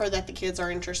to offer that the kids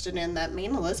are interested in that me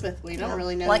and Elizabeth, we don't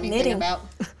really know like anything knitting. about.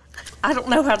 I don't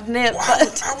know how to knit,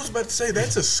 but I was about to say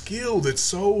that's a skill that's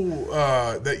so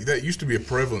that used to be a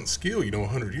prevalent skill,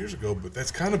 100 years ago, but that's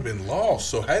kind of been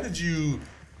lost. So how did you?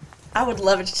 I would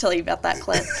love to tell you about that,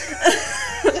 Clint.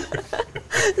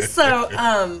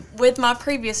 So, with my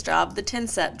previous job, the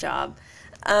 10-step job,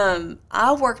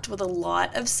 I worked with a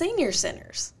lot of senior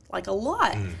centers, like a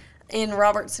lot, in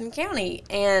Robertson County.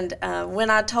 And when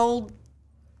I told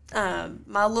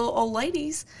my little old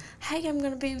ladies, hey, I'm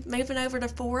going to be moving over to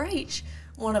 4-H,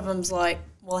 one of them's like,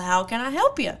 well, how can I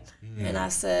help you? And I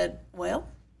said, well,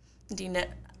 do you know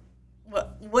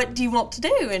what do you want to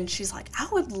do? And she's like, I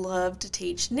would love to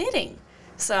teach knitting.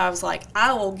 So I was like,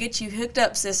 I will get you hooked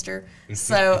up, sister.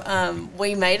 So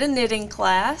we made a knitting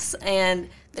class, and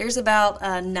there's about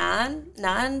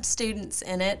nine students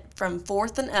in it from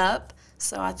 4th and up.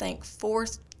 So I think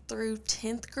 4th through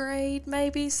 10th grade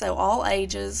maybe, so all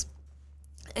ages.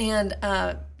 And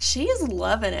she is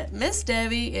loving it. Miss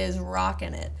Debbie is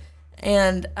rocking it.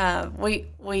 And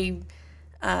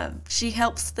she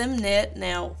helps them knit.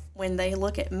 Now, when they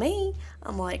look at me,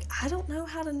 I'm like, I don't know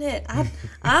how to knit.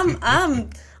 I'm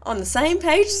on the same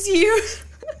page as you.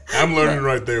 I'm learning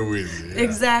right there with you. Yeah.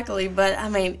 Exactly. But, I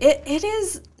mean, it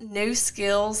is new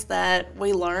skills that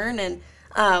we learn. And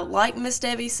like Miss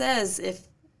Debbie says,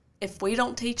 if we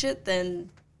don't teach it,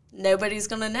 then nobody's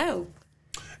going to know.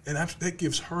 And that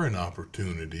gives her an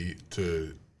opportunity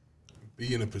to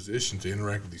be in a position to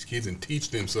interact with these kids and teach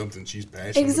them something she's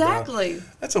passionate about. Exactly.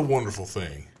 That's a wonderful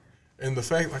thing. And the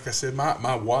fact, like I said,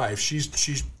 my wife,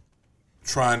 she's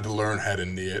trying to learn how to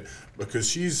knit because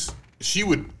she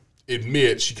would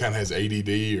admit she kind of has ADD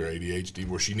or ADHD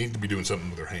where she needs to be doing something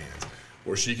with her hands,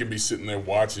 where she can be sitting there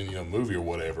watching a movie or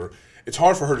whatever. It's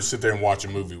hard for her to sit there and watch a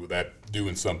movie without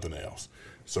doing something else.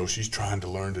 So she's trying to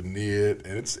learn to knit,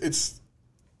 and it's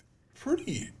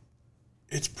pretty,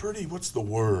 what's the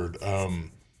word?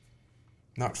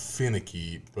 Not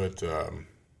finicky, but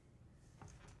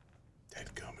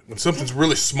when something's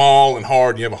really small and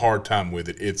hard and you have a hard time with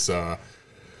it, it's I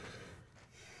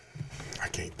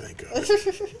can't think of it.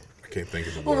 I can't think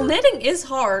of the word. Well, knitting is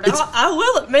hard. I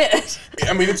will admit.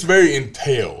 I mean, it's very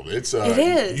entailed. It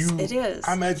is.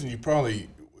 I imagine you probably,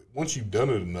 once you've done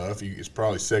it enough, it's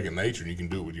probably second nature and you can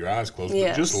do it with your eyes closed.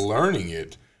 Yes. But just learning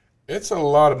it, it's a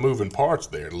lot of moving parts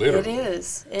there, literally. It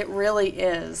is. It really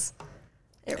is.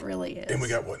 It really is. And we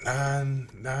got,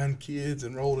 nine kids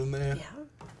enrolled in that? Yeah.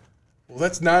 Well,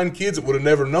 that's 9 kids that would have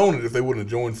never known it if they wouldn't have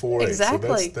joined 4-H.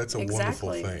 Exactly. So that's a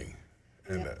wonderful thing.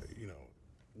 And,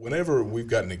 whenever we've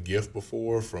gotten a gift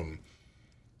before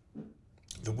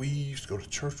we used to go to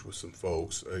church with some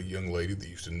folks, a young lady that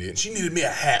used to knit. She knitted me a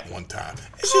hat one time.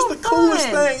 It's just the coolest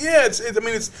thing. Yeah, it's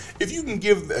if you can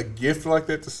give a gift like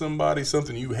that to somebody,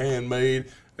 something you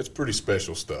handmade, That's pretty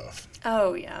special stuff.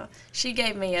 Oh, yeah. She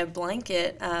gave me a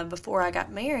blanket before I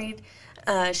got married.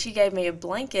 She gave me a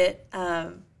blanket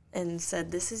and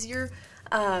said, this is your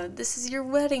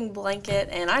wedding blanket,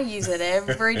 and I use it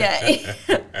every day.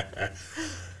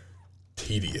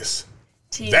 Tedious.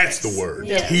 That's the word.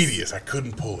 Yes. Tedious. I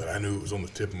couldn't pull it. I knew it was on the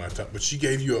tip of my tongue. But she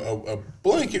gave you a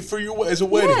blanket for as a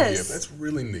wedding gift. That's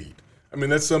really neat. I mean,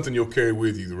 that's something you'll carry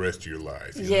with you the rest of your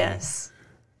life. Yes.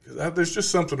 There's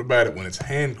just something about it when it's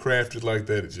handcrafted like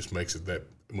that. It just makes it that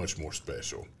much more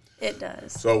special. It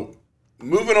does. So,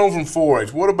 moving on from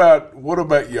 4-H, what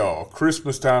about y'all?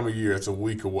 Christmas time of year, it's a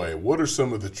week away. What are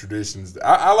some of the traditions?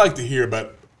 I like to hear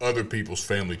about other people's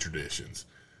family traditions.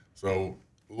 So,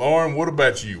 Lauren, what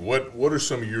about you? What are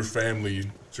some of your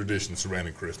family traditions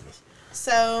surrounding Christmas?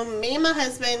 So, me and my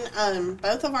husband,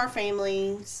 both of our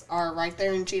families are right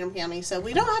there in Cheatham County, so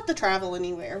we don't have to travel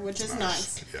anywhere, which is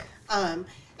nice. Yeah.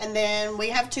 And then we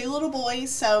have 2 little boys,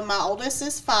 so my oldest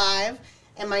is 5,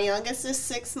 and my youngest is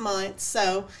 6 months,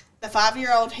 so the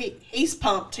 5-year-old, he's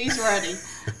pumped. He's ready.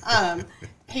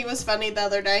 He was funny the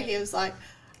other day. He was like,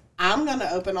 I'm going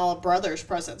to open all of brother's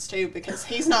presents, too, because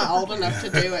he's not old enough to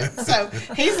do it. So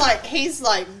he's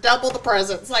like double the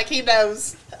presents. Like, he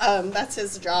knows that's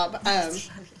his job.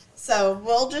 So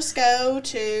we'll just go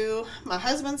to my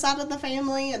husband's side of the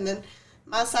family and then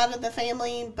my side of the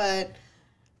family, but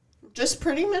just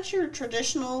pretty much your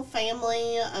traditional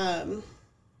family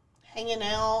hanging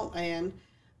out and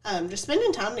just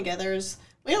spending time together.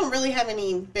 We don't really have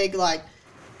any big, like,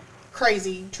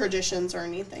 crazy traditions or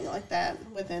anything like that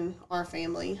within our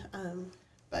family,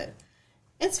 but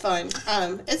it's fun.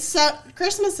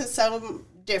 Christmas is so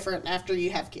different after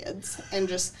you have kids, and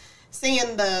just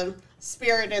seeing the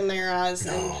spirit in their eyes.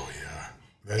 And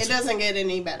it doesn't get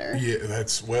any better. Yeah,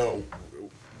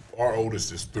 our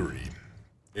oldest is 3,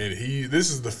 and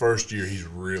this is the first year he's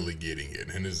really getting it,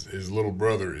 and his little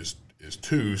brother is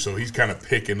 2, so he's kind of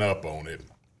picking up on it.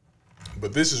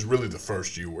 But this is really the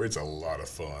first year where it's a lot of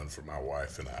fun for my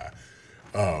wife and I.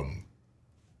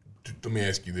 Let me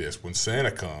ask you this. When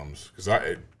Santa comes,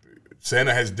 because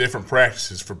Santa has different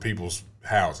practices for people's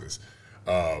houses.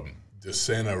 Does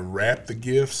Santa wrap the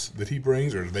gifts that he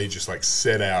brings, or do they just like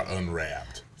set out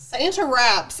unwrapped? Santa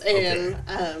wraps,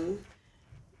 and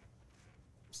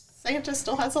Santa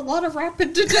still has a lot of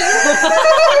wrapping to do.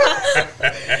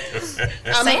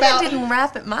 Santa didn't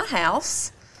wrap at my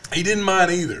house. He didn't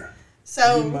mind either.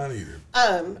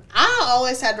 I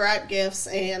always had wrapped gifts,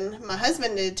 and my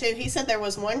husband did too. He said there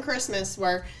was one Christmas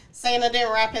where Santa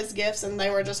didn't wrap his gifts, and they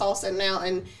were just all sitting out,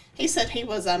 and he said he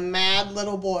was a mad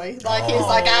little boy. He's like,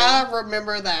 I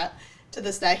remember that to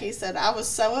this day. He said, I was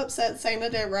so upset Santa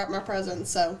didn't wrap my presents,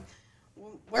 so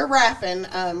we're wrapping.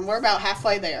 We're about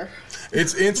halfway there.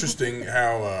 It's interesting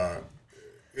how,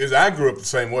 as I grew up the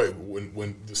same way,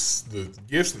 when the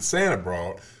gifts that Santa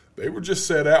brought, they were just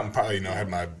set out and I had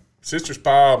my sister's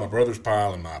pile, my brother's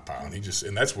pile, and my pile,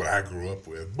 and that's what I grew up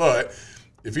with. But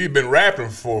if he'd been wrapping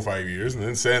for 4 or 5 years, and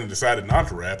then Santa decided not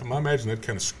to wrap him, I imagine that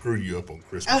kind of screwed you up on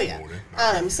Christmas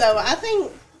morning. So I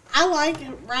think I like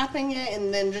wrapping it,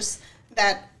 and then just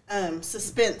that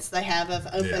suspense they have of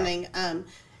opening.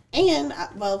 Yeah.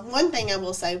 One thing I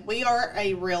will say, we are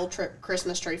a real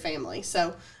Christmas tree family,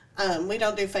 so we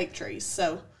don't do fake trees.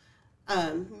 So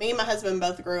me and my husband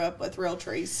both grew up with real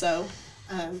trees, so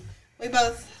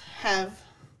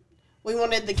we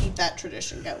wanted to keep that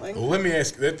tradition going. Well, let me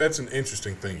ask you, that's an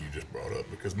interesting thing you just brought up,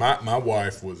 because my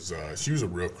wife was, she was a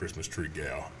real Christmas tree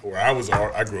gal, where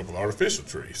I grew up with artificial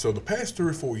trees. So the past 3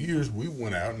 or 4 years, we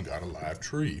went out and got a live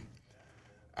tree.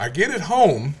 I get it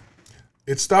home,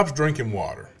 it stops drinking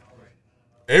water.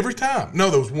 Every time.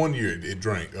 No, there was 1 year it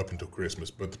drank up until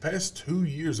Christmas, but the past 2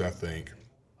 years, I think,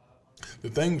 the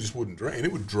thing just wouldn't drink, and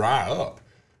it would dry up.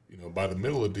 By the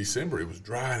middle of December, it was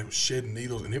dry, and it was shedding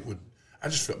needles, and I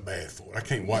just felt bad for it. I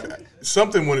can't watch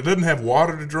something when it doesn't have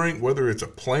water to drink, whether it's a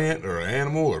plant or an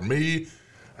animal or me.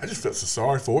 I just felt so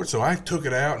sorry for it, so I took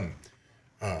it out and,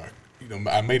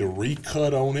 I made a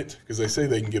recut on it, because they say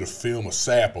they can get a film of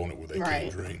sap on it where they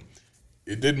can't drink.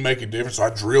 It didn't make a difference, so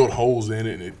I drilled holes in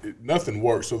it, and nothing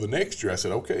worked. So the next year I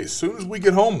said, okay, as soon as we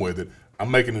get home with it, I'm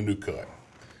making a new cut.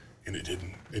 And it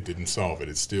didn't solve it.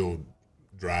 It still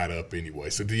dried up anyway.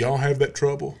 So do y'all have that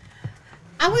trouble?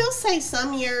 I will say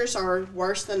some years are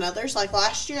worse than others. Like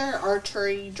last year, our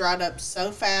tree dried up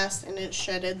so fast and it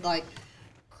shedded like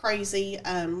crazy.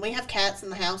 We have cats in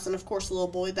the house, and of course a little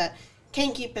boy that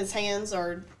can't keep his hands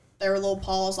or their little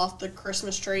paws off the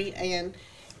Christmas tree, and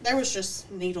there was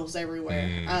just needles everywhere.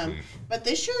 But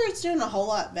this year it's doing a whole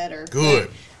lot better. Good.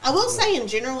 But I will say in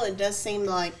general it does seem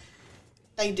like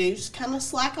they do kind of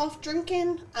slack off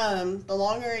drinking the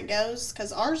longer it goes,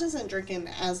 because ours isn't drinking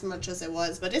as much as it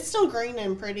was, but it's still green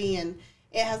and pretty, and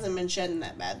it hasn't been shedding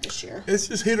that bad this year. It's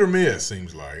just hit or miss,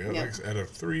 seems like. Yep. Like out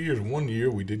of 3 years, 1 year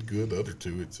we did good. The other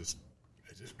two, it just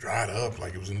dried up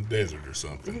like it was in a desert or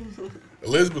something.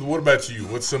 Elizabeth, what about you?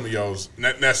 What's some of y'all's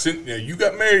now? Cynthia, you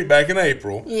got married back in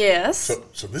April. Yes.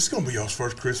 So this is gonna be y'all's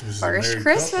first Christmas as a First married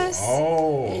Christmas. couple.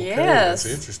 Oh, okay. Yes.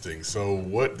 That's interesting. So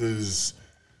what's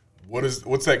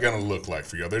that gonna look like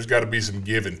for y'all? There's got to be some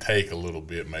give and take a little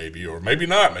bit, maybe, or maybe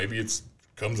not. Maybe it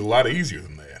comes a lot easier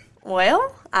than that.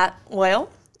 Well,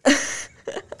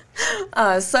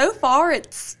 so far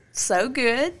it's so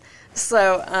good.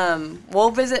 So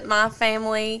we'll visit my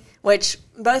family, which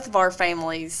both of our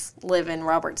families live in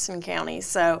Robertson County.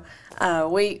 So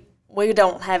we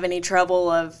don't have any trouble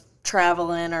of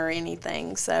traveling or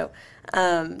anything. So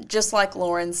just like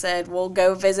Lauren said, we'll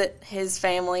go visit his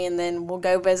family, and then we'll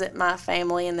go visit my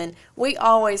family. And then we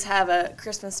always have a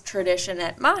Christmas tradition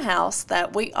at my house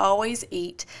that we always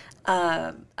eat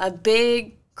a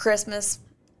big Christmas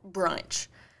brunch.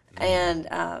 And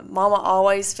Mama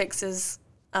always fixes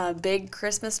a big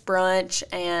Christmas brunch,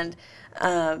 and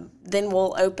then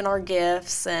we'll open our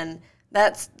gifts, and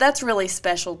that's really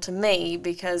special to me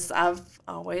because I've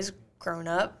always grown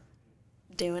up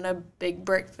doing a big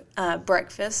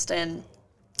breakfast, and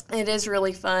it is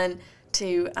really fun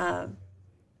to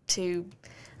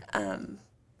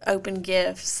open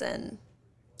gifts and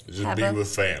Just be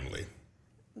with family.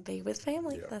 Be with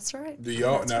family. Yeah. That's right.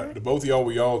 Do both of y'all,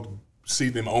 we all see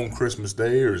them on Christmas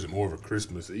Day, or is it more of a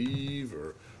Christmas Eve,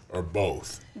 or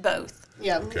both? Both.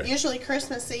 Yeah, okay. Usually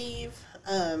Christmas Eve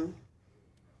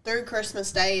through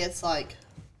Christmas Day, it's like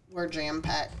we're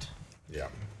jam-packed. Yeah.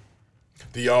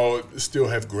 Do y'all still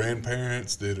have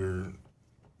grandparents that are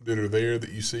there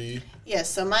that you see? Yes,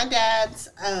 so my dad's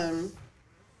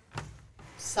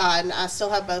side, I still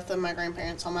have both of my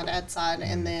grandparents on my dad's side,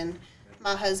 and then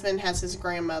my husband has his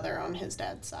grandmother on his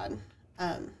dad's side,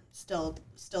 still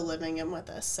living in with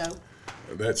us. So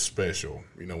that's special,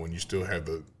 when you still have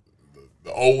the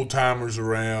old timers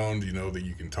around, that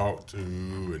you can talk to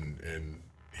and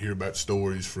hear about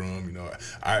stories from.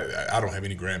 I don't have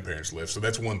any grandparents left, so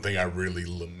that's one thing I really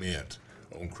lament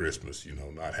on Christmas,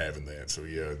 not having that. So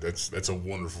yeah, that's a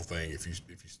wonderful thing if you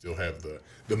still have the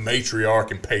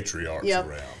matriarch and patriarchs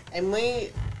around. And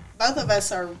both of us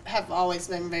have always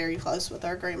been very close with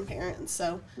our grandparents.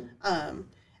 So,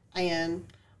 and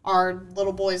our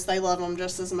little boys, they love them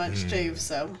just as much too.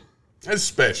 So it's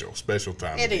special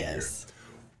time. It is.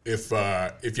 If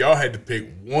y'all had to pick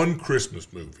one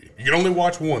Christmas movie, you can only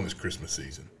watch one this Christmas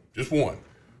season, just one,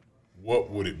 what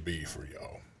would it be for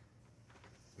y'all?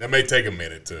 That may take a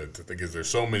minute to think, because there's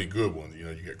so many good ones.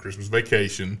 You got Christmas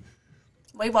Vacation.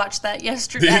 We watched that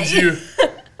yesterday. Did you?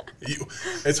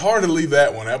 It's hard to leave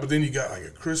that one out, but then you got like A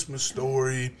Christmas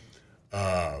Story.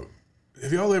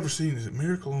 Have y'all ever seen, is it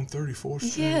Miracle on 34th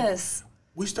Street? Yes.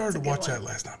 We started to watch that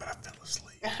last night, but I fell asleep.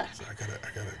 So I gotta.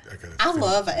 I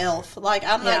love Elf. Like,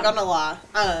 I'm not gonna lie.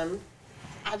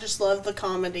 I just love the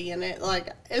comedy in it.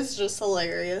 Like, it's just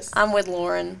hilarious. I'm with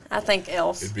Lauren. I think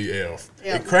Elf. It'd be Elf.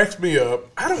 Yep. It cracks me up.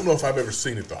 I don't know if I've ever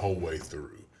seen it the whole way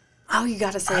through. Oh, you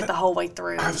got to see it the whole way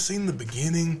through. I've seen the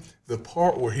beginning, the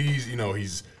part where he's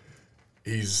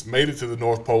made it to the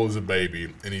North Pole as a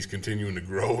baby, and he's continuing to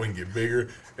grow and get bigger.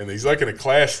 And he's like in a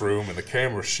classroom, and the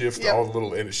camera shifts to all the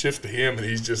little, and it shifts to him, and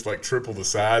he's just like triple the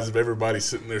size of everybody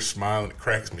sitting there smiling. It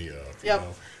cracks me up. Yep.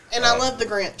 And I love the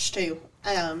Grinch too.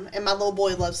 And my little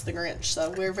boy loves the Grinch, so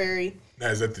we're very. Now,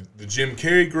 is that the Jim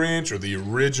Carrey Grinch or the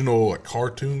original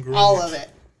cartoon Grinch? All of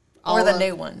it. Or the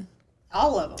new one.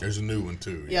 All of them. There's a new one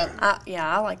too. Yep.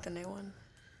 I like the new one.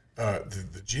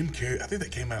 The Jim Carrey, I think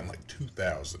that came out in like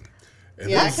 2000. And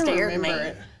Yeah, I That can scared remember me.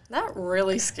 it. That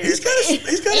really scared he's got me. a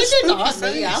It did spooky not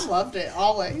face. me. I loved it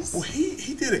always. Well,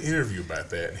 he did an interview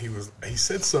about that, and he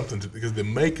said something because the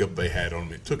makeup they had on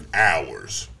him, it took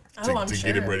hours to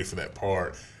get him ready for that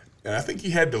part. And I think he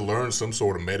had to learn some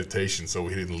sort of meditation so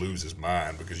he didn't lose his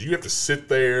mind, because you have to sit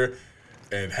there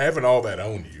and having all that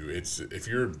on you. If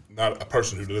you're not a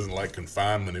person who doesn't like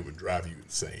confinement, it would drive you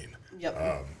insane.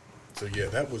 Yep. So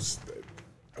yeah,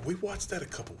 we watched that a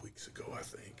couple weeks ago, I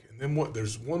think. And then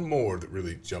there's one more that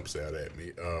really jumps out at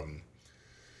me.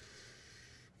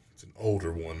 It's an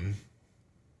older one.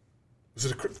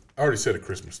 I already said A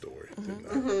Christmas Story.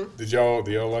 Mm-hmm. Did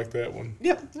y'all like that one?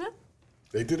 Yep.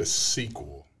 They did a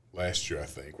sequel last year, I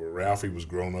think, where Ralphie was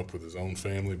grown up with his own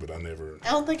family, but I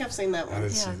don't think I've seen that one. I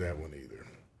didn't see that one either.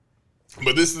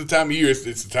 But this is the time of year,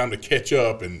 it's the time to catch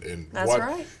up and That's watch,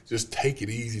 right. Just take it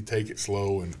easy, take it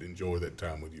slow, and enjoy that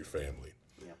time with your family.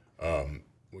 Yep.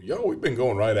 Well, y'all, we've been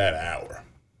going right at an hour.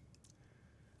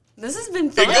 This has been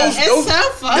fun. It's so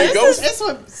fun.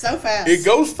 It's so fast. It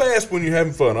goes fast when you're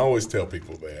having fun. I always tell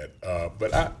people that.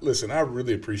 But I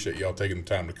really appreciate y'all taking the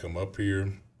time to come up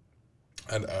here.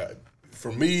 And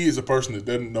for me, as a person that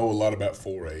doesn't know a lot about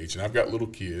 4-H, and I've got little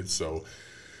kids, so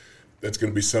that's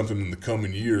going to be something in the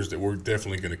coming years that we're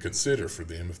definitely going to consider for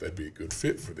them if that'd be a good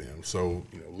fit for them. So,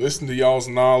 listen to y'all's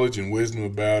knowledge and wisdom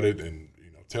about it, and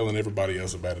telling everybody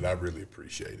else about it. I really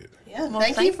appreciate it. Yeah, well,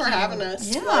 thank you for having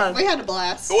us. Yeah, we had a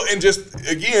blast. Oh, and just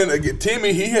again,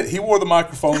 Timmy, he wore the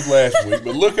microphones last week,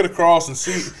 but looking across and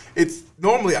see, it's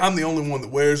normally I'm the only one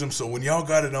that wears them. So when y'all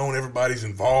got it on, everybody's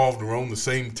involved. We're on the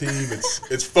same team.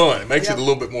 It's fun. It makes it a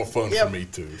little bit more fun for me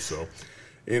too. So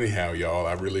anyhow, y'all,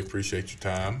 I really appreciate your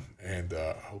time, and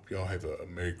I hope y'all have a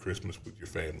Merry Christmas with your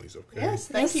families. Okay. Yes,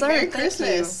 thank you. Merry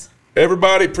Christmas.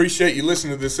 Everybody, appreciate you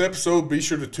listening to this episode. Be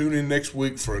sure to tune in next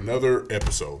week for another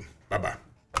episode. Bye-bye.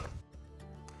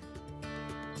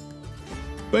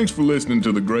 Thanks for listening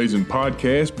to the Grazing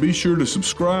Podcast. Be sure to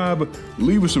subscribe,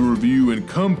 leave us a review, and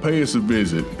come pay us a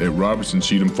visit at Robertson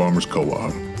Cheatham Farmers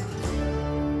Co-op.